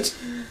 Yeah.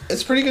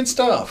 It's pretty good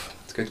stuff.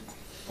 It's good.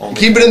 Only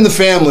Keep it in the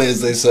family,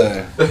 as they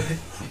say.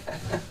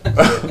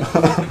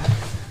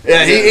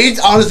 Yeah, he's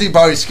honestly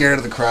probably scared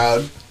of the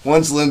crowd.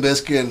 Once Limp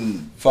Bizkit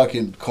and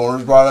fucking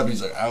Korn brought up,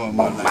 he's like, I want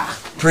my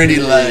pretty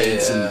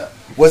lights. Yeah. And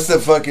what's the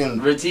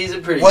fucking... Rati's a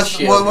pretty What's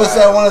chill what's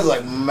guy. that one? It's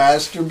like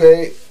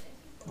Masturbate?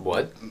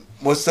 What?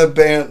 What's that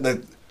band?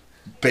 The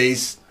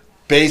Bass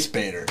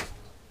Baiter.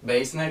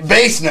 Bass nectar?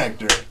 Bass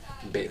Nectar.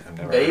 I've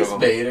never heard Bass of him.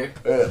 baiter.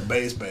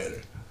 Bass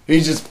Baiter.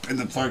 He's just in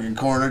the fucking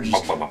corner,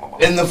 just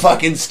in the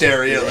fucking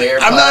stereo. Like, AirPods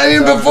I'm not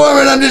even on.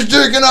 performing, I'm just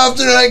jerking off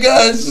tonight,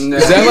 guys. No.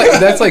 Is that like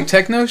that's like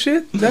techno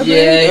shit? Is that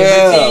Yeah,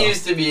 Yeah. he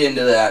used to be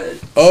into that.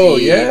 Oh,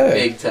 See, yeah.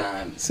 Big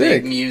time.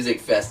 Sick. Big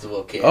music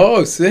festival kid.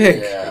 Oh,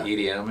 sick. Yeah.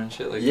 EDM and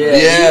shit like Yeah, that.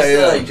 he Yeah, used to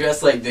yeah. like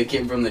dress like the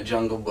kid from the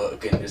Jungle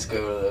Book and just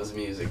go to those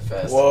music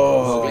festivals.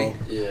 Whoa.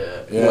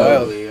 Yeah. Yeah.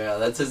 Totally, yeah.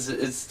 That's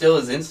it's still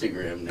his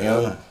Instagram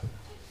now.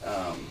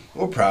 Yeah.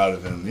 We're proud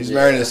of him. He's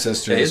marrying his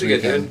sister Yeah, this he's a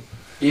good weekend. dude.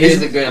 He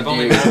is a good I've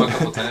only dude. met him a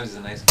couple times. He's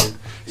a nice kid.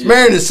 He's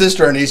marrying his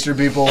sister on Easter,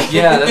 people.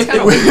 Yeah, that's kind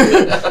of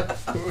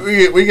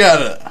weird. we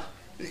gotta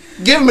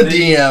give him a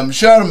DM,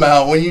 shout him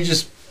out. When you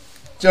just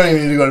don't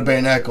even need to go to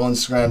Bayneck on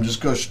Instagram,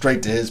 just go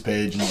straight to his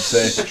page and just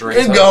say, Straight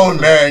 "Good up.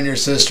 going, marrying your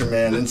sister,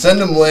 man," and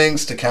send him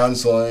links to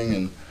counseling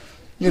and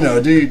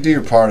do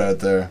your part out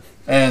there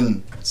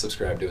and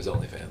Subscribe to his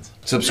OnlyFans.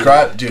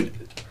 subscribe, dude.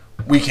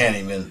 We can't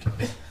even.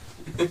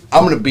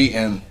 I'm gonna beat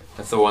him.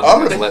 That's the one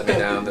I'm that gonna- let me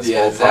down this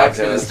Yeah, whole Zach's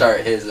gonna podcast.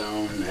 start his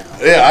own now.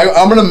 Yeah,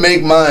 I'm gonna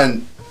make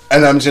mine,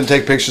 and I'm just gonna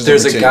take pictures.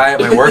 There's of a it too. guy at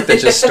my work that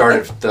just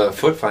started the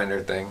Foot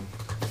Finder thing.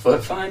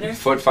 Foot Finder?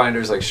 Foot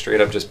Finder's like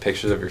straight up just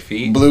pictures of your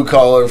feet. blue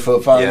collar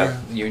foot finder.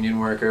 Yeah, union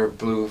worker,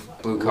 blue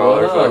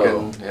collar,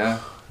 Whoa. fucking yeah.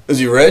 Is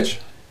he rich?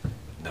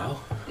 No.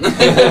 Nope,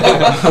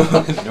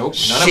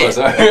 none of us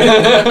are.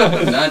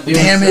 Not doing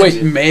Damn it. so Wait,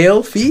 good.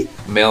 male feet?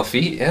 Male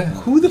feet, yeah.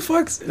 Who the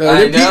fuck's? I know,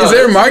 Is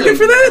there a that's market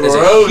for that? There's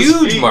Gross a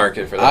huge feet.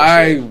 market for that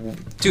I shit.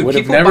 Dude, would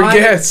have people never buy,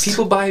 guessed.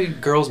 People buy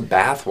girls'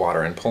 bath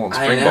water and pull in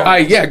I spring know.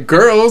 balls. Yeah,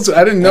 girls.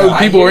 I didn't know I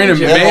people were hear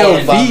into you. male Yeah,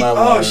 feet. my Oh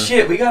water.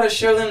 shit, we gotta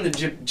show them the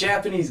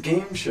Japanese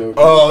game show.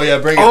 Oh yeah,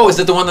 bring it. Oh, is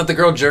it the one that the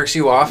girl jerks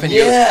you off and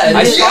Yeah, you?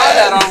 I yes. saw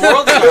that on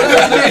World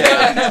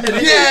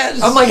Tour. Yes.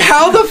 I'm like,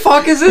 how the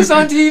fuck is this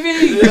on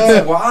TV?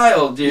 It's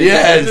wild, dude.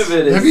 Yes. The end of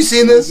it is Have you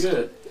seen this?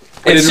 Good.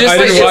 I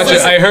didn't watch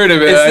it. I heard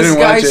of it. I didn't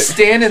watch it. This guy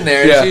standing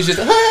there, and she's just.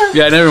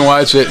 Yeah, I never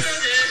watched it.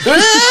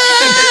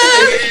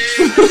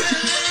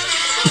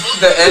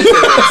 The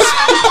entrance.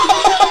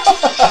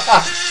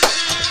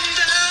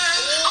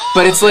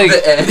 But it's like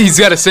He's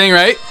got to sing,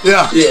 right?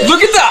 Yeah.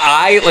 look at the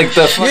eye, like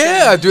the fucking,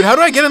 Yeah, dude. How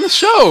do I get on the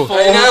show?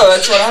 I know,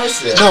 that's what I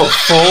said. no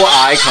full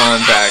eye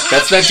contact.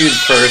 That's that dude's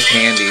first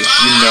handy. You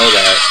know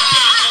that.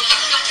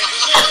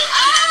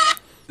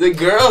 The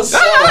girl's so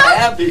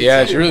happy.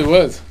 Yeah, she really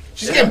was.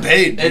 She's getting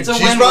paid. It's a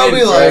She's win-win probably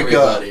for like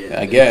everybody.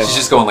 I guess. She's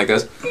just going like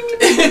this.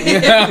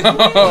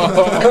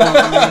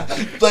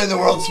 playing the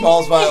world's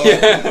smallest violin.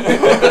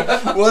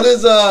 What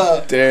is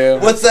Damn.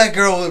 What's that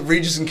girl with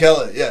Regis and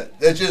Kelly? Yeah,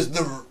 it's just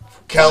the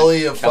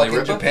Kelly of Kelly fucking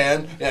Ripa?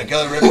 Japan. Yeah,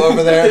 Kelly Ripa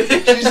over there.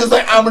 She's just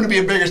like, I'm gonna be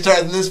a bigger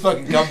star than this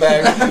fucking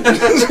comeback.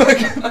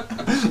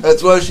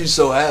 That's why she's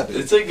so happy.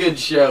 It's a good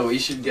show. We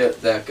should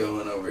get that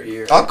going over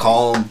here. I'll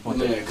call him.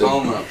 Yeah,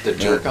 call 'em up. The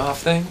jerk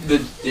off thing.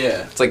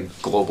 Yeah. It's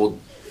like global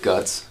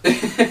guts.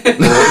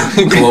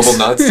 Global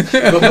nuts.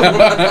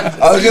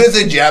 I was gonna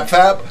say Jap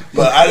Fap,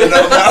 but I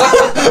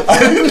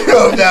didn't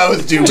know if that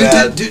was too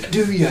bad.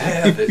 Do you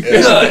have it?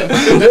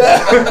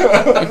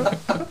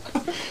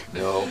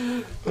 No.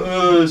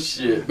 Oh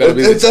shit.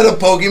 Instead of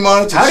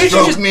Pokemon, it's How a did you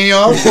stroke just- me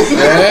off.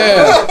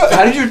 Yeah.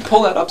 How did you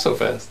pull that up so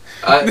fast?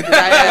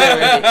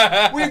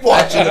 We've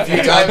watched it a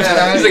few times He's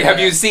tonight. like, have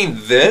you seen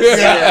this?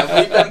 Yeah,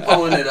 we've been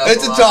pulling it up.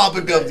 It's a lot.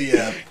 topic of the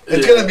app.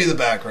 It's gonna be the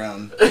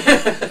background.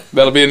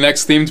 That'll be the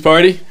next themed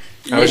party.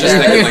 I was just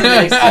Yeah. thinking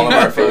like all of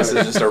our faces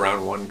just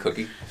around one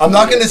cookie. I'm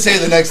not gonna say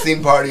the next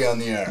theme party on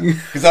the air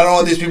because I don't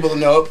want these people to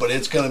know it, but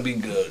it's gonna be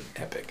good.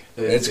 Epic.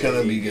 It's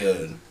gonna be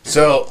good.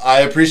 So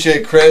I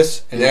appreciate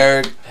Chris and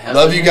Eric. Hell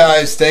Love you yeah.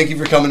 guys. Thank you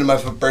for coming to my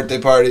birthday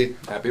party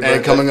Happy birthday.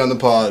 and coming on the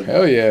pod.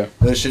 Hell yeah.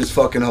 This shit's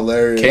fucking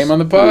hilarious. Came on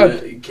the pod.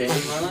 Came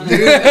on.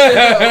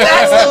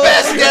 That's the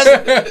best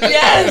guest.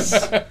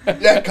 Yes.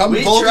 Yeah, come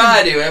We pull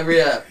try to every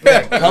app.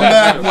 Come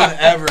back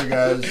whenever,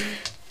 guys.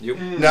 Yep.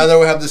 Now that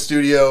we have the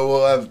studio,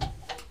 we'll have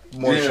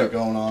more Yeah. shit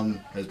going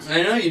on.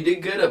 I know you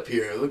did good up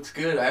here. It looks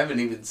good. I haven't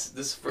even. This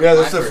is Yeah,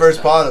 this is the first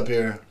time. pod up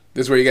here.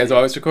 This is where you guys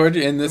always record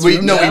in this We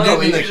room? no, we No, did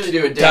we in the usually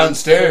do it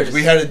downstairs. downstairs.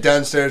 We had it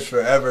downstairs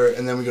forever,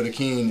 and then we go to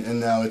Keene, and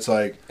now it's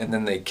like And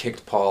then they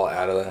kicked Paul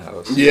out of the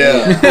house.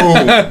 yeah,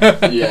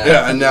 boom. Yeah.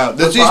 Yeah, and now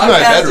The this is my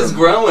podcast is bedroom.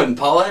 growing.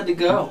 Paul had to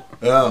go.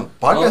 Yeah,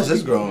 podcast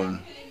is growing.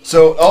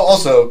 So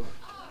also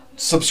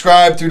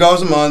subscribe,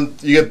 $3 a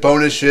month. You get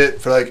bonus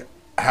shit for like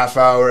half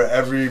hour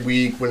every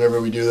week whenever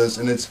we do this,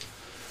 and it's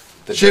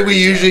The shit we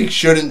dirty usually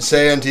shouldn't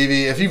say on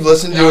TV. If you've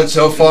listened to it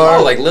so far,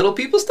 Oh, like little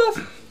people stuff?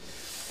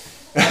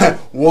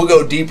 we'll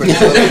go deeper.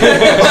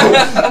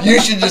 You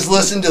should just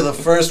listen to the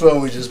first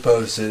one we just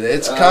posted.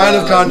 It's kind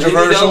of Maybe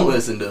controversial. don't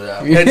listen to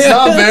that. It's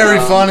not very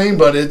funny,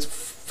 but it's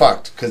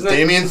fucked. Because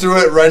Damien threw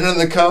it right in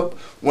the cup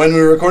when we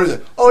recorded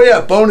it. Oh,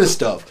 yeah, bonus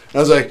stuff. And I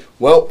was like,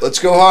 well, let's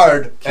go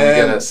hard. Can we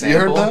get a You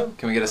sample? heard that?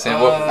 Can we get a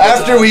sample?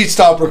 After we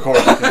stop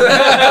recording.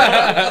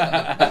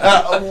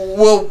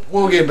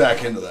 We'll get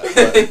back into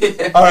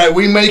that. But, all right,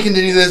 we may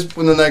continue this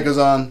when the night goes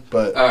on,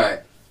 but All right.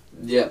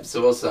 Yep.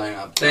 So we'll sign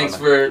off. Thanks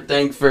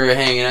for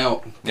hanging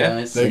out, Yeah.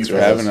 guys. Thank Thanks you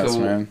for having Cool. us,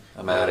 man.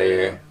 I'm out of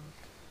here.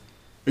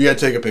 we got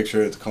to take a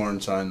picture at the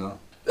Korn sign, though.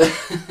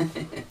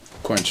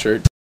 Corn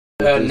shirt.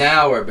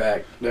 Now we're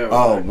back.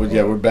 Oh,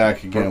 yeah, we're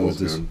back again Purple's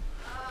with this good.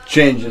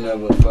 changing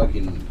of a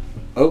fucking.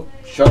 Oh,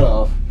 shut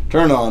off.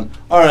 Turn on.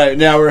 All right,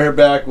 now we're here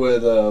back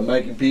with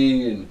Mikey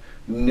P and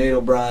Nate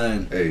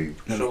O'Brien. Hey,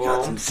 And we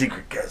got some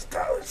secret guest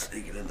stars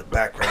sneaking in the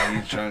background.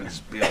 He's trying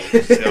to be able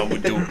to see how we're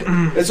doing.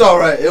 It's all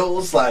right.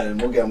 We'll slide in.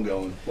 We'll get them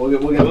going. We'll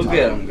get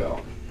them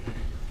going.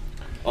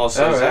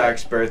 Also, All right.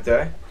 Zach's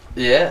birthday.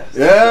 Yeah.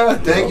 Yeah,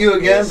 thank you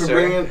again Yes, for sir.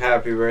 bringing.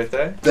 Happy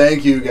birthday.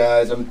 Thank you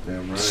guys. I'm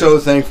damn right. so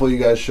thankful you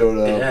guys showed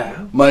up.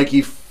 Yeah.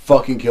 Mikey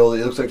fucking killed it.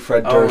 He looks like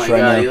Fred Oh Durst my right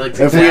God, now. he looks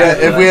If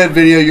exactly we like- had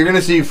video, you're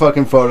gonna see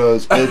fucking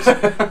photos.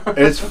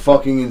 It's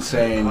fucking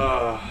insane.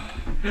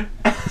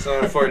 It's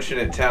an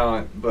unfortunate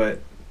talent, but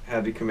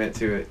had to commit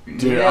to it.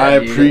 Dude, Yeah, I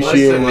dude, it appreciate looks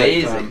it.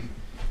 amazing.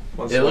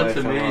 Once It in a looks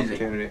lifetime amazing.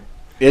 opportunity.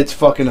 It's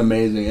fucking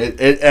amazing.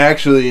 It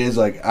actually is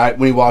like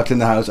when he walked in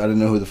the house, I didn't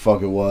know who the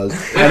fuck it was,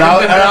 and I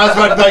was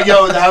about to be like,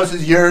 "Yo, the house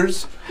is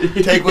yours.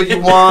 Take what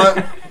you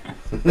want.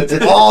 It's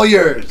all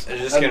yours." They're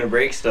just gonna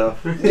break stuff.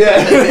 Yeah,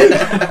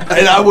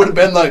 and I would have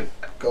been like,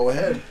 "Go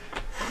ahead,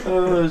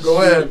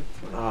 go ahead."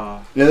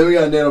 Yeah, then we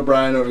got Nate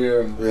O'Brien over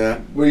here. Yeah.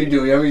 What are you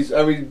doing?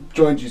 How many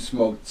joints you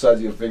smoked the size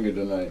of your finger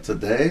tonight?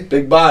 Today,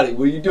 Big body.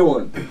 What are you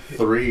doing?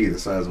 3 the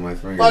size of my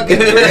finger. Fucking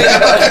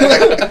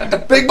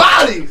big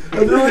body. That's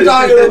what we're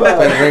talking Been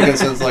about. drinking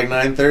since like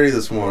 9:30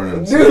 this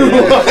morning. Dude,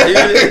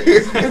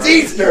 it's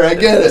Easter. I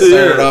get it.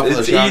 Started off with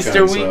It's a shotgun,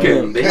 Easter so-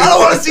 weekend. I don't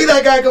want to see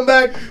that guy come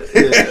back.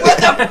 What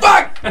the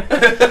fuck?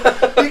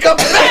 He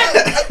comes back?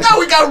 I thought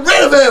we got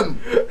rid of him.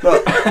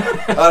 No,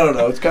 I don't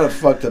know. It's kind of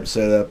fucked up to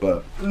say that,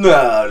 but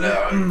No,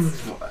 it's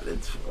fun.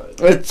 It's fun.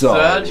 it's all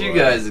So how'd you right.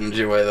 guys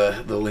enjoy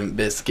the Limp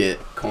Bizkit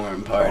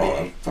Korn party?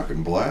 Oh,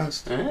 fucking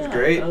blast. Yeah,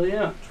 great. Hell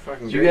yeah.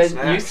 Fucking You great guys,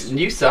 snacks.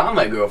 you saw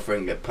my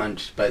girlfriend get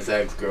punched by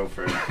Zach's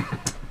girlfriend.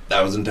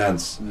 That was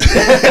intense.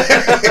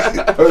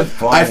 It was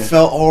funny. I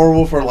felt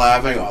horrible for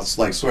laughing. I was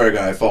like, swear to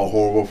God, I felt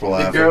horrible for The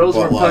laughing. girls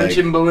but, were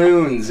punching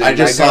balloons. I and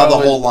just my saw girl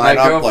the whole was- my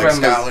lineup. Like girlfriend was-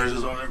 Skylar's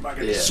just over there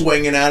fucking Yeah.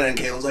 swinging at it, and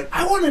Caitlin's like,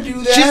 I want to do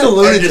that. She's a And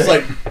lunatic. just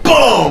like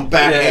boom,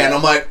 backhand. Yeah.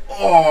 I'm like,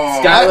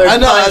 oh. Skylar I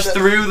know, punched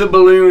through the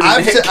balloon.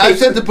 I've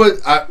said to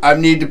put. I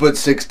need to put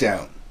 6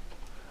 down.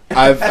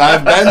 I've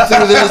been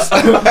through this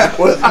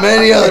with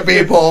many other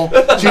people.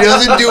 She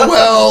doesn't do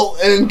well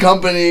in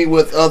company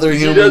with other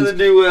She humans. doesn't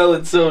do well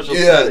in social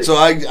Yeah, settings. so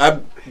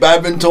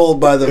I've been told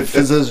by the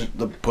physician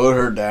to put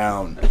her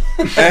down,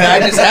 and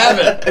I just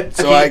haven't.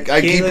 So I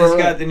keep her. Caitlin's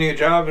got the new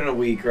job in a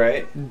week,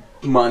 right?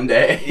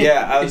 Monday.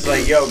 Yeah, I was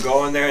like, yo,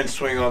 go in there and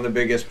swing on the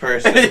biggest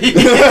person.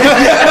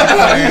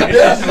 Yeah,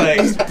 Just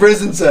like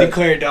prison set.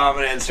 declare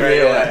dominance right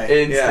Yeah,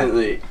 away.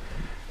 instantly.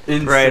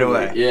 Right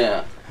away.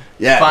 Yeah.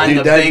 Yeah, Find dude,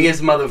 the that-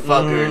 biggest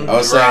motherfucker. And I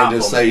was drop saying,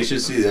 just him. say you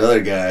should see the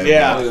other guy.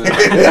 Yeah.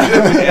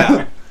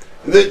 Yeah.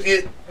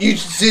 Yeah. You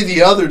should see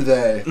the other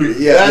day.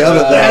 Yeah, That's, the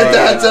other day.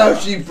 that's how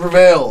she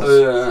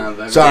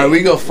prevails. Sorry,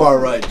 we go far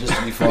right just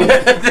to be funny.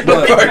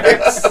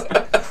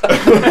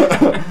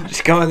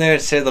 Just go in there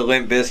and say the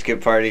Limp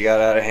Bizkit party got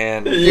out of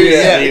hand. Yeah, Leave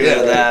it yeah,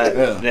 at that.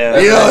 yeah. Yeah.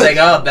 You know, I was like,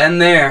 oh, been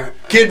there.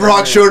 Kid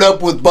Rock showed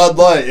up with Bud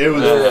Light. It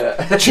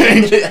was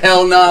changed.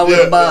 Hell no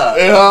with a bob.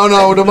 Hell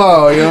no with a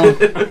ball, you know.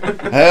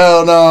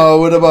 Hell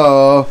no with a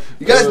ball.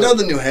 You guys know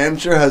that New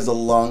Hampshire has the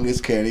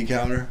longest candy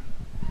counter?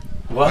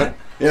 What?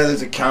 Yeah,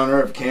 there's a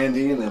counter of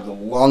candy, and they're the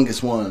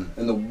longest one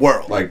in the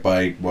world. Like,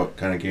 by what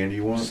kind of candy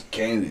you want? Just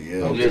candy,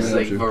 yeah. Just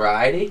like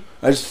variety?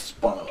 I just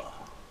spun it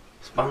off.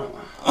 Spun it.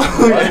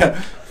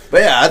 Yeah.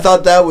 But yeah, I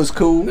thought that was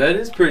cool. That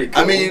is pretty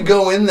cool. I mean, you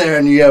go in there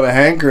and you have a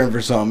hankering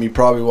for something, you're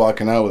probably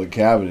walking out with a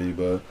cavity,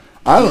 but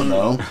I don't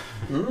know.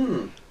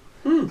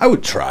 I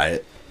would try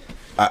it.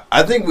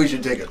 I think we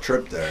should take a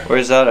trip there.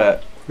 Where's that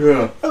at?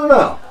 Yeah. I don't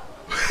know.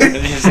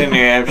 It's in New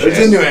Hampshire. It's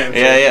in New Hampshire.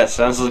 Yeah,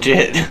 sounds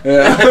legit.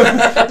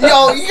 Yeah.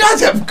 Yo, you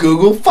guys have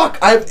Google? Fuck,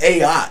 I have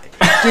AI.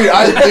 Dude,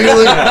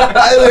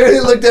 I literally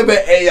looked up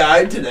at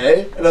AI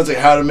today, and I was like,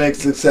 how to make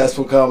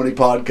successful comedy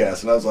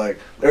podcasts. And I was like,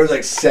 there was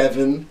like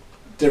 7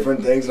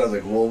 different things, and I was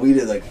like, well, we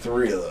did like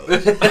 3 of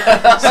those.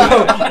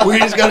 So we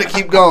just got to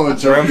keep going.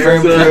 So Room for that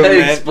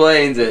improvement.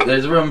 explains it.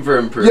 There's room for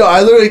improvement. Yo,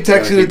 I literally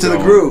texted keep it to the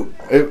going.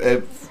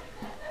 group.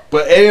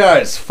 But AI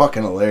is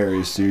fucking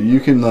hilarious, dude. You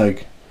can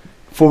like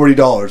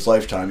 $40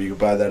 lifetime. You can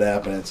buy that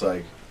app, and it's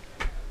like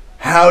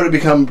how to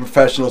become a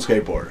professional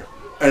skateboarder,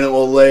 and it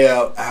will lay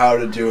out how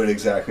to do it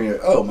exactly. You're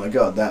like, oh my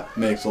god, that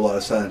makes a lot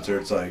of sense. Or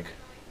it's like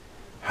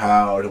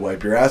how to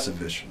wipe your ass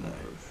efficiently,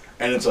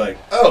 and it's like,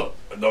 oh,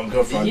 don't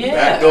go front to Yeah,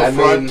 back, go I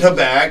front mean- to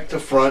back, to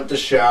front to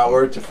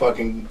shower, to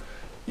fucking,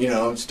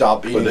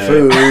 stop eating Bidet.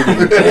 food,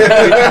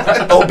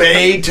 and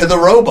obey to the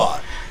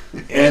robot.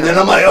 And then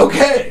I'm like,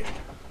 okay,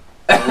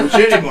 I don't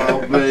shit anymore.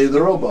 I'll obey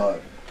the robot.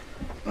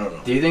 I don't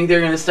know. Do you think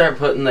they're gonna start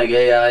putting like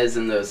AIs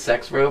in those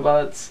sex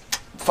robots?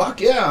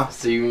 Fuck yeah.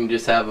 So you can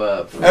just have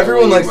a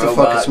Everyone fully likes to fuck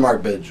a robot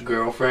smart bitch.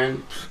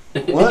 girlfriend.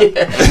 What?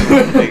 Yeah.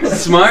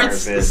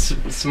 Smarts,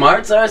 Smart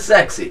smarts are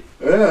sexy.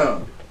 Yeah.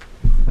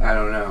 I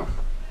don't know.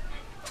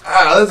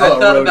 That's I all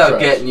thought road about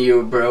trash. getting you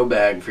a bro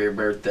bag for your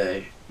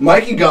birthday.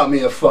 Mikey got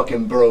me a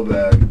fucking bro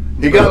bag.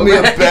 He got Bro me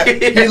a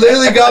bag? He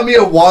literally got me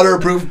a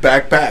waterproof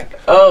backpack.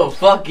 Oh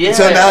fuck yeah!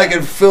 So now I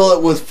can fill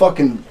it with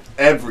fucking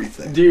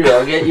everything. Dude,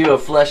 I'll get you a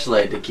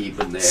fleshlight to keep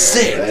in there.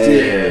 Sick, Yeah.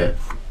 dude.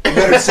 You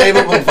better save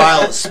up a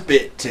vial of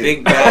spit too.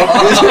 Big bag.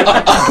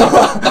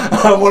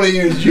 I want to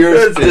use your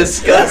That's spit.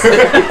 disgusting.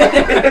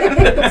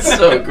 That's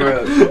so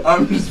gross.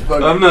 I'm just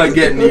fucking. I'm not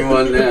getting you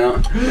one now.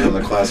 Yeah,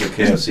 the classic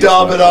KFC.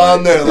 Dab it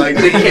on there like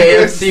The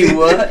KFC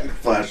what?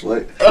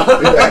 Flashlight.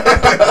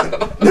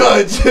 No,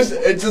 it's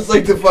just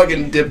like the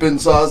fucking dipping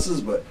sauces,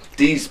 but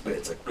D-spit.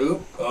 It's like,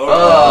 oop.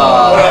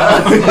 Oh.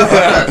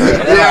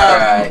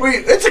 Yeah. Alright.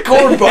 Wait, it's a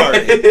corn party.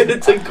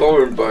 It's a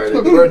corn party.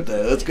 It's my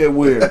birthday. Let's get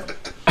weird.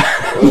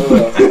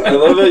 I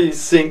love how you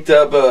synced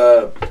up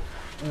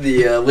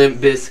the Limp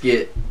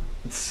Bizkit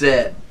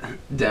set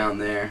down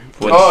there.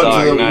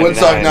 Oh, to the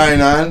Woodstock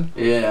 99?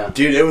 Yeah.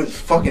 Dude, it was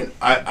fucking...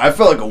 I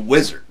felt like a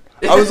wizard.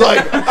 I was like...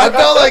 I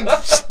felt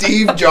like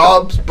Steve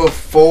Jobs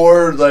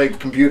before, like,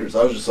 computers.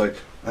 I was just like...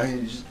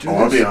 I just do I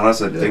want to this. be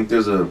honest, I think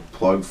there's a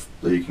plug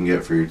that you can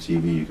get for your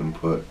TV you can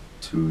put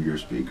to your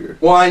speaker.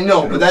 Well, I know,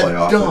 It'll but that's play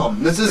off dumb.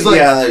 it. This is But like...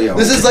 yeah,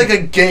 This is like a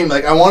game.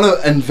 Like, I want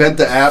to invent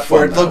the app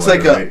where it Fun looks that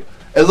like way, a... right?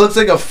 It looks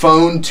like a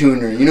phone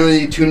tuner. You know when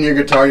you tune your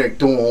guitar, you're like,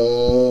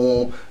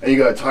 "Dong," and you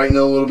gotta tighten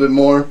it a little bit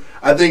more?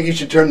 I think you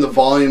should turn the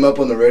volume up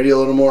on the radio a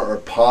little more, or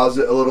pause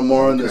it a little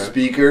more on the Okay.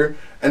 speaker,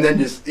 and then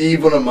just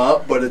even them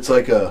up, but it's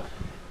like a...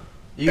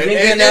 You It- think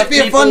it'd enough be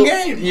a people, fun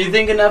game. You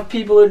think enough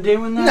people are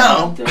doing that?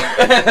 No.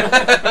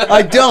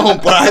 I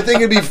don't, but I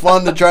think it'd be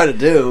fun to try to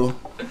do.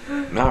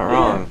 Not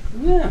wrong.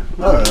 Yeah.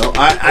 I don't know.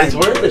 I It's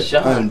enjoy worth a it.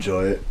 shot. I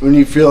enjoy it. When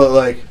you feel it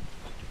like...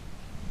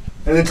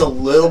 And it's a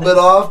little bit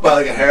off by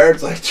like a hair.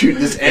 It's like, dude,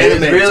 this It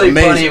anime was really is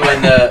amazing.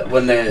 funny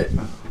when the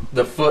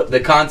the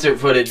concert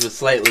footage was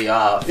slightly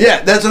off.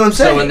 Yeah, that's what I'm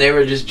saying. So when they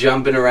were just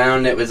jumping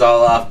around, it was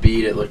all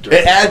offbeat. It looked. Really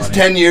it adds funny.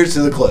 10 years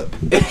to the clip.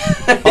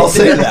 I'll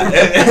say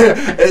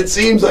that. It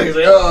seems like it's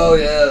like, oh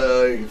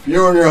yeah, if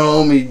you're in your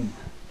homie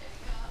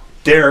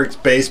Derek's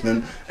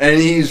basement and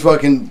he's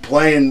fucking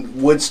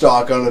playing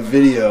Woodstock on a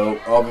video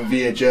off a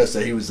VHS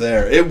that he was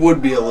there, it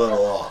would be a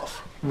little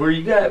off. Were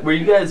you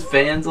guys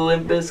fans of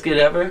Limp Bizkit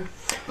ever?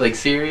 Like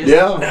serious?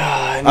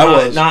 Yeah, I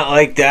was. Not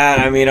like that.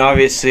 I mean,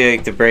 obviously,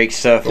 like the break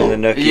stuff and the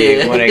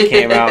Nookie when it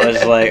came out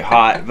was like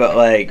hot, but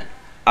like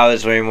I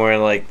was way more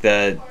in like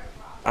the,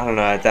 I don't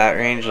know, at that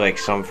range, like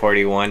some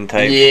 41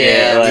 type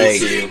shit.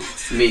 Like,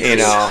 me too. You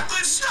know,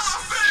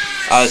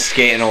 I was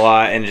skating a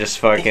lot and just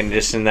fucking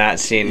just in that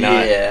scene.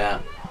 Yeah.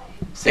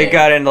 Same. It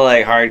got into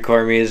like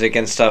hardcore music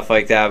and stuff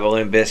like that, but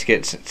Limp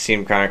Bizkit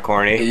seemed kind of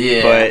corny.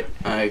 Yeah,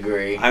 but I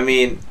agree. I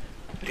mean,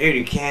 dude,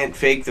 you can't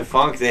fake the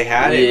funk. They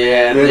had it.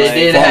 Yeah, Man. they Like,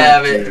 did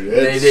have it.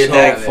 They did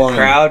have it. The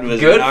crowd was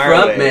good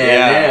gnarly. front man.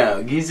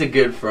 Yeah, he's a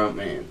good front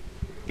man.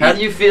 How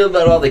do you feel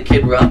about all the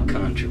Kid Rock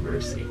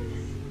controversy?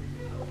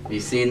 You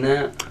seen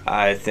that?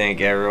 I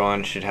think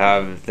everyone should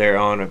have their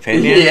own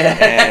opinion. Yeah,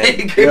 I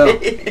and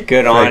agree.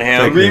 good on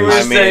him. We were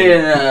I mean,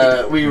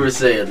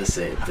 saying the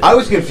same thing. I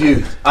was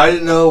confused. I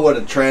didn't know what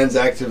a trans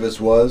activist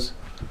was,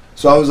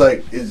 so I was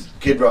like, "Is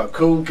Kid Rock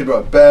cool? Kid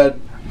Rock bad?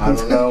 I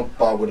don't know.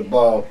 Ball with a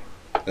ball."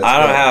 I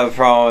don't have a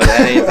problem with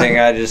anything.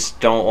 I just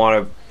don't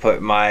want to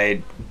put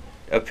my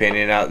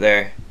opinion out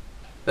there.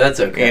 That's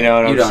okay. You know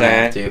what I'm don't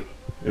saying? have to.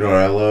 You know what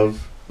I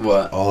love?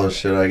 What? All the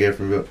shit I get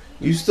from people.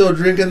 You still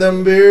drinking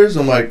them beers?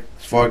 I'm like,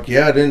 fuck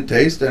yeah, it didn't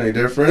taste any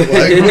different. Like,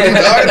 what are you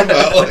talking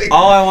about? Like,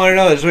 All I want to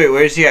know is, wait,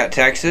 where's he at?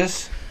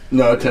 Texas?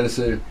 No,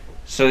 Tennessee.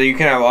 So you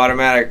can have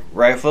automatic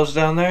rifles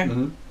down there?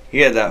 Mm-hmm. He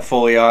had that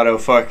fully auto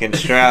fucking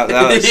strap.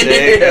 That was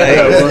sick.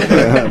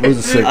 Yeah. Like, It was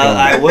a sick one.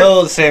 I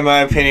will say my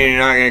opinion. You're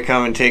not gonna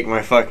come and take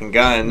my fucking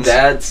guns.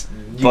 That's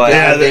But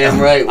goddamn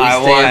right. We I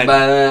stand want-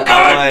 by that.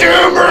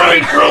 Goddamn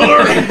right,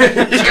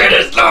 brother. Shit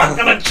is not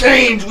gonna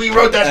change. We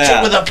wrote that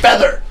Yeah. shit with a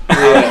feather.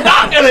 I'm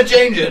not gonna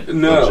change it.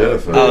 No.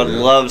 legitimate, I would yeah.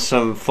 love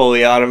some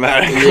fully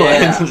automatic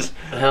Yeah. ones.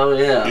 Hell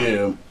yeah.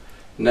 Yeah.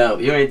 No,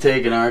 you ain't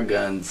taking our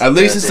guns. At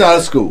least it's not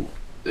a school.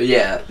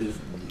 Yeah.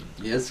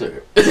 Yes,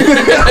 sir.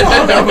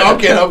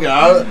 okay.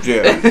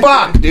 Yeah.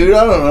 Fuck, dude.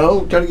 I don't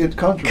know. Trying to get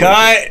controversy.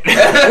 Cut.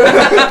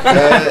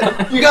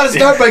 You gotta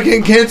start by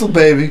getting canceled,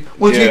 baby.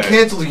 Once you Yeah. get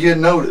canceled, you get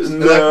noticed. They're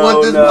No, like,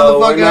 what this no, motherfucker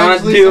we're not,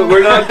 actually dude, said?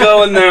 we're not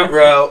going that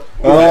route.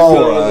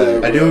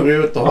 Alright. I do agree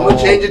with the I'm whole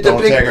gonna change it to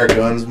don't big- take our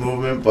guns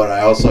movement, but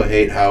I also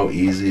hate how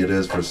easy it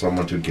is for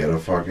someone to get a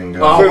fucking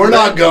gun. Oh, we're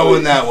not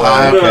going that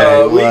way. Okay,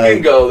 No, we like-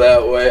 can go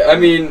that way. I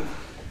mean,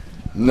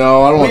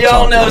 No, I don't want we to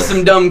all talk know about it.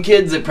 some dumb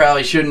kids that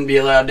probably shouldn't be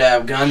allowed to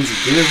have guns,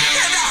 dude.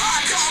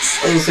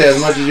 I was gonna say,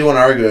 as much as you want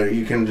to argue it,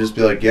 you can just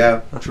be like,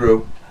 yeah,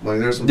 true. Like,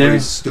 there's some pretty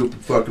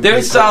stupid fucking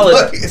There's people. solid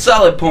Like,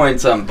 solid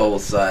points on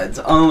both sides.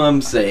 All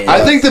I'm saying.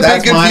 I think the big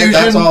that's confusion.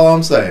 that's all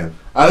I'm saying.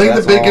 I think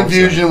That's the big all I'm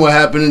confusion what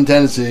happened in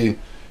Tennessee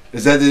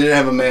is that they didn't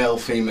have a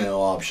male-female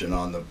option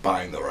on the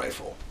buying the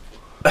rifle,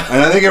 and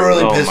I think it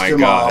really Oh pissed my him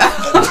God.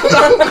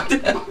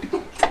 off.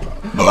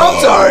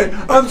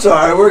 I'm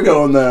sorry. We're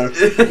going there.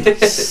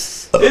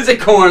 It's a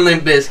Korn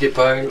Limp Bizkit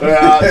party.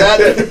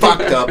 That's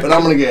fucked up, and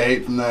I'm gonna get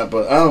hate from that,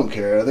 but I don't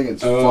care. I think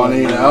it's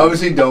funny, and I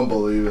obviously don't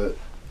believe it.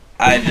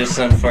 I just It's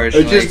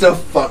unfortunately. just a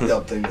fucked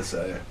up thing to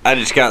say. I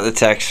just got the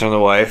text from the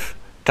wife.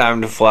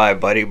 Time to fly,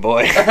 buddy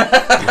boy.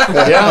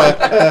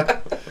 Yeah,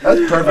 that's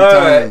perfect All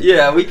timing. right,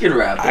 yeah, we can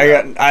wrap it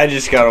up. I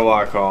just gotta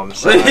walk home.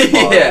 So I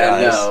Yeah,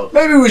 apologize. no.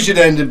 Maybe we should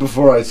end it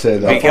before I say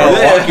that. How Because-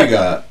 far walk you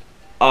got?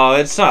 Oh,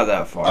 it's not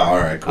that far. Oh, all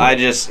right, cool.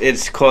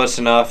 It's close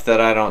enough that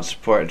I don't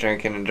support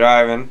drinking and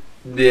driving.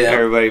 Yeah.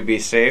 Everybody be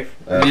safe.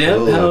 Yeah,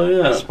 Absolutely. hell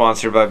yeah.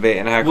 Sponsored by Bait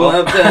and Heckle. We'll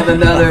have to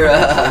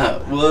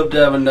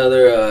have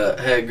another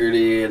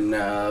Haggerty and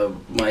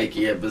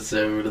Mikey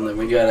episode, and then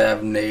we gotta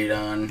have Nate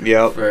on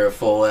Yep. for a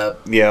full ep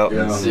Yep.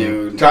 Yeah.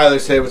 soon. Tyler,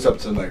 say what's up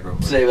to the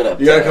microphone. Save it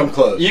up. You gotta Tyler. come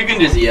close. You can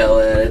just yell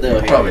at it. They'll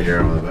hear Probably it. hear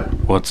him a little bit.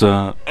 What's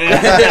up?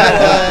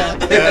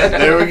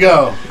 There we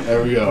go.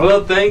 There we go.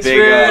 Well, thanks Big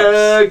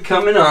for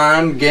coming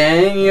on,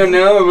 gang. You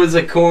know, it was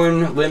a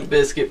Korn Limp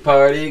Bizkit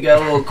party.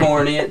 Got a little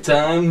corny at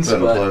times, It's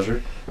been a but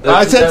pleasure.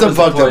 I said that some was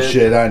the fucked up plan.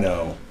 shit. I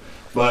know,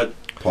 but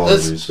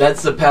Apologies.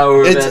 That's the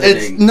power of it's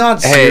editing.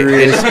 not Hey,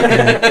 serious.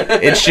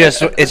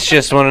 it's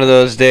just one of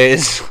those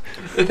days.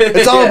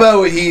 It's all about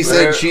what he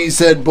said, Where- she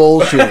said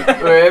bullshit.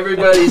 Where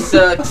everybody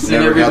sucks and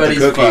Never got the everybody's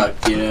cookie.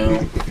 fucked, you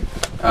know?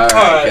 Alright,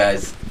 Alright.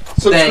 guys.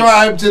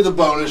 Subscribe to the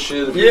bonus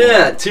shit. If you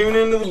Yeah, tune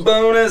into the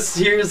bonus.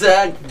 Here's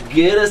that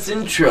get us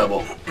in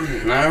trouble.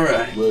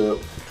 Alright.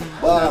 want.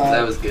 That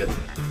Bye. was good.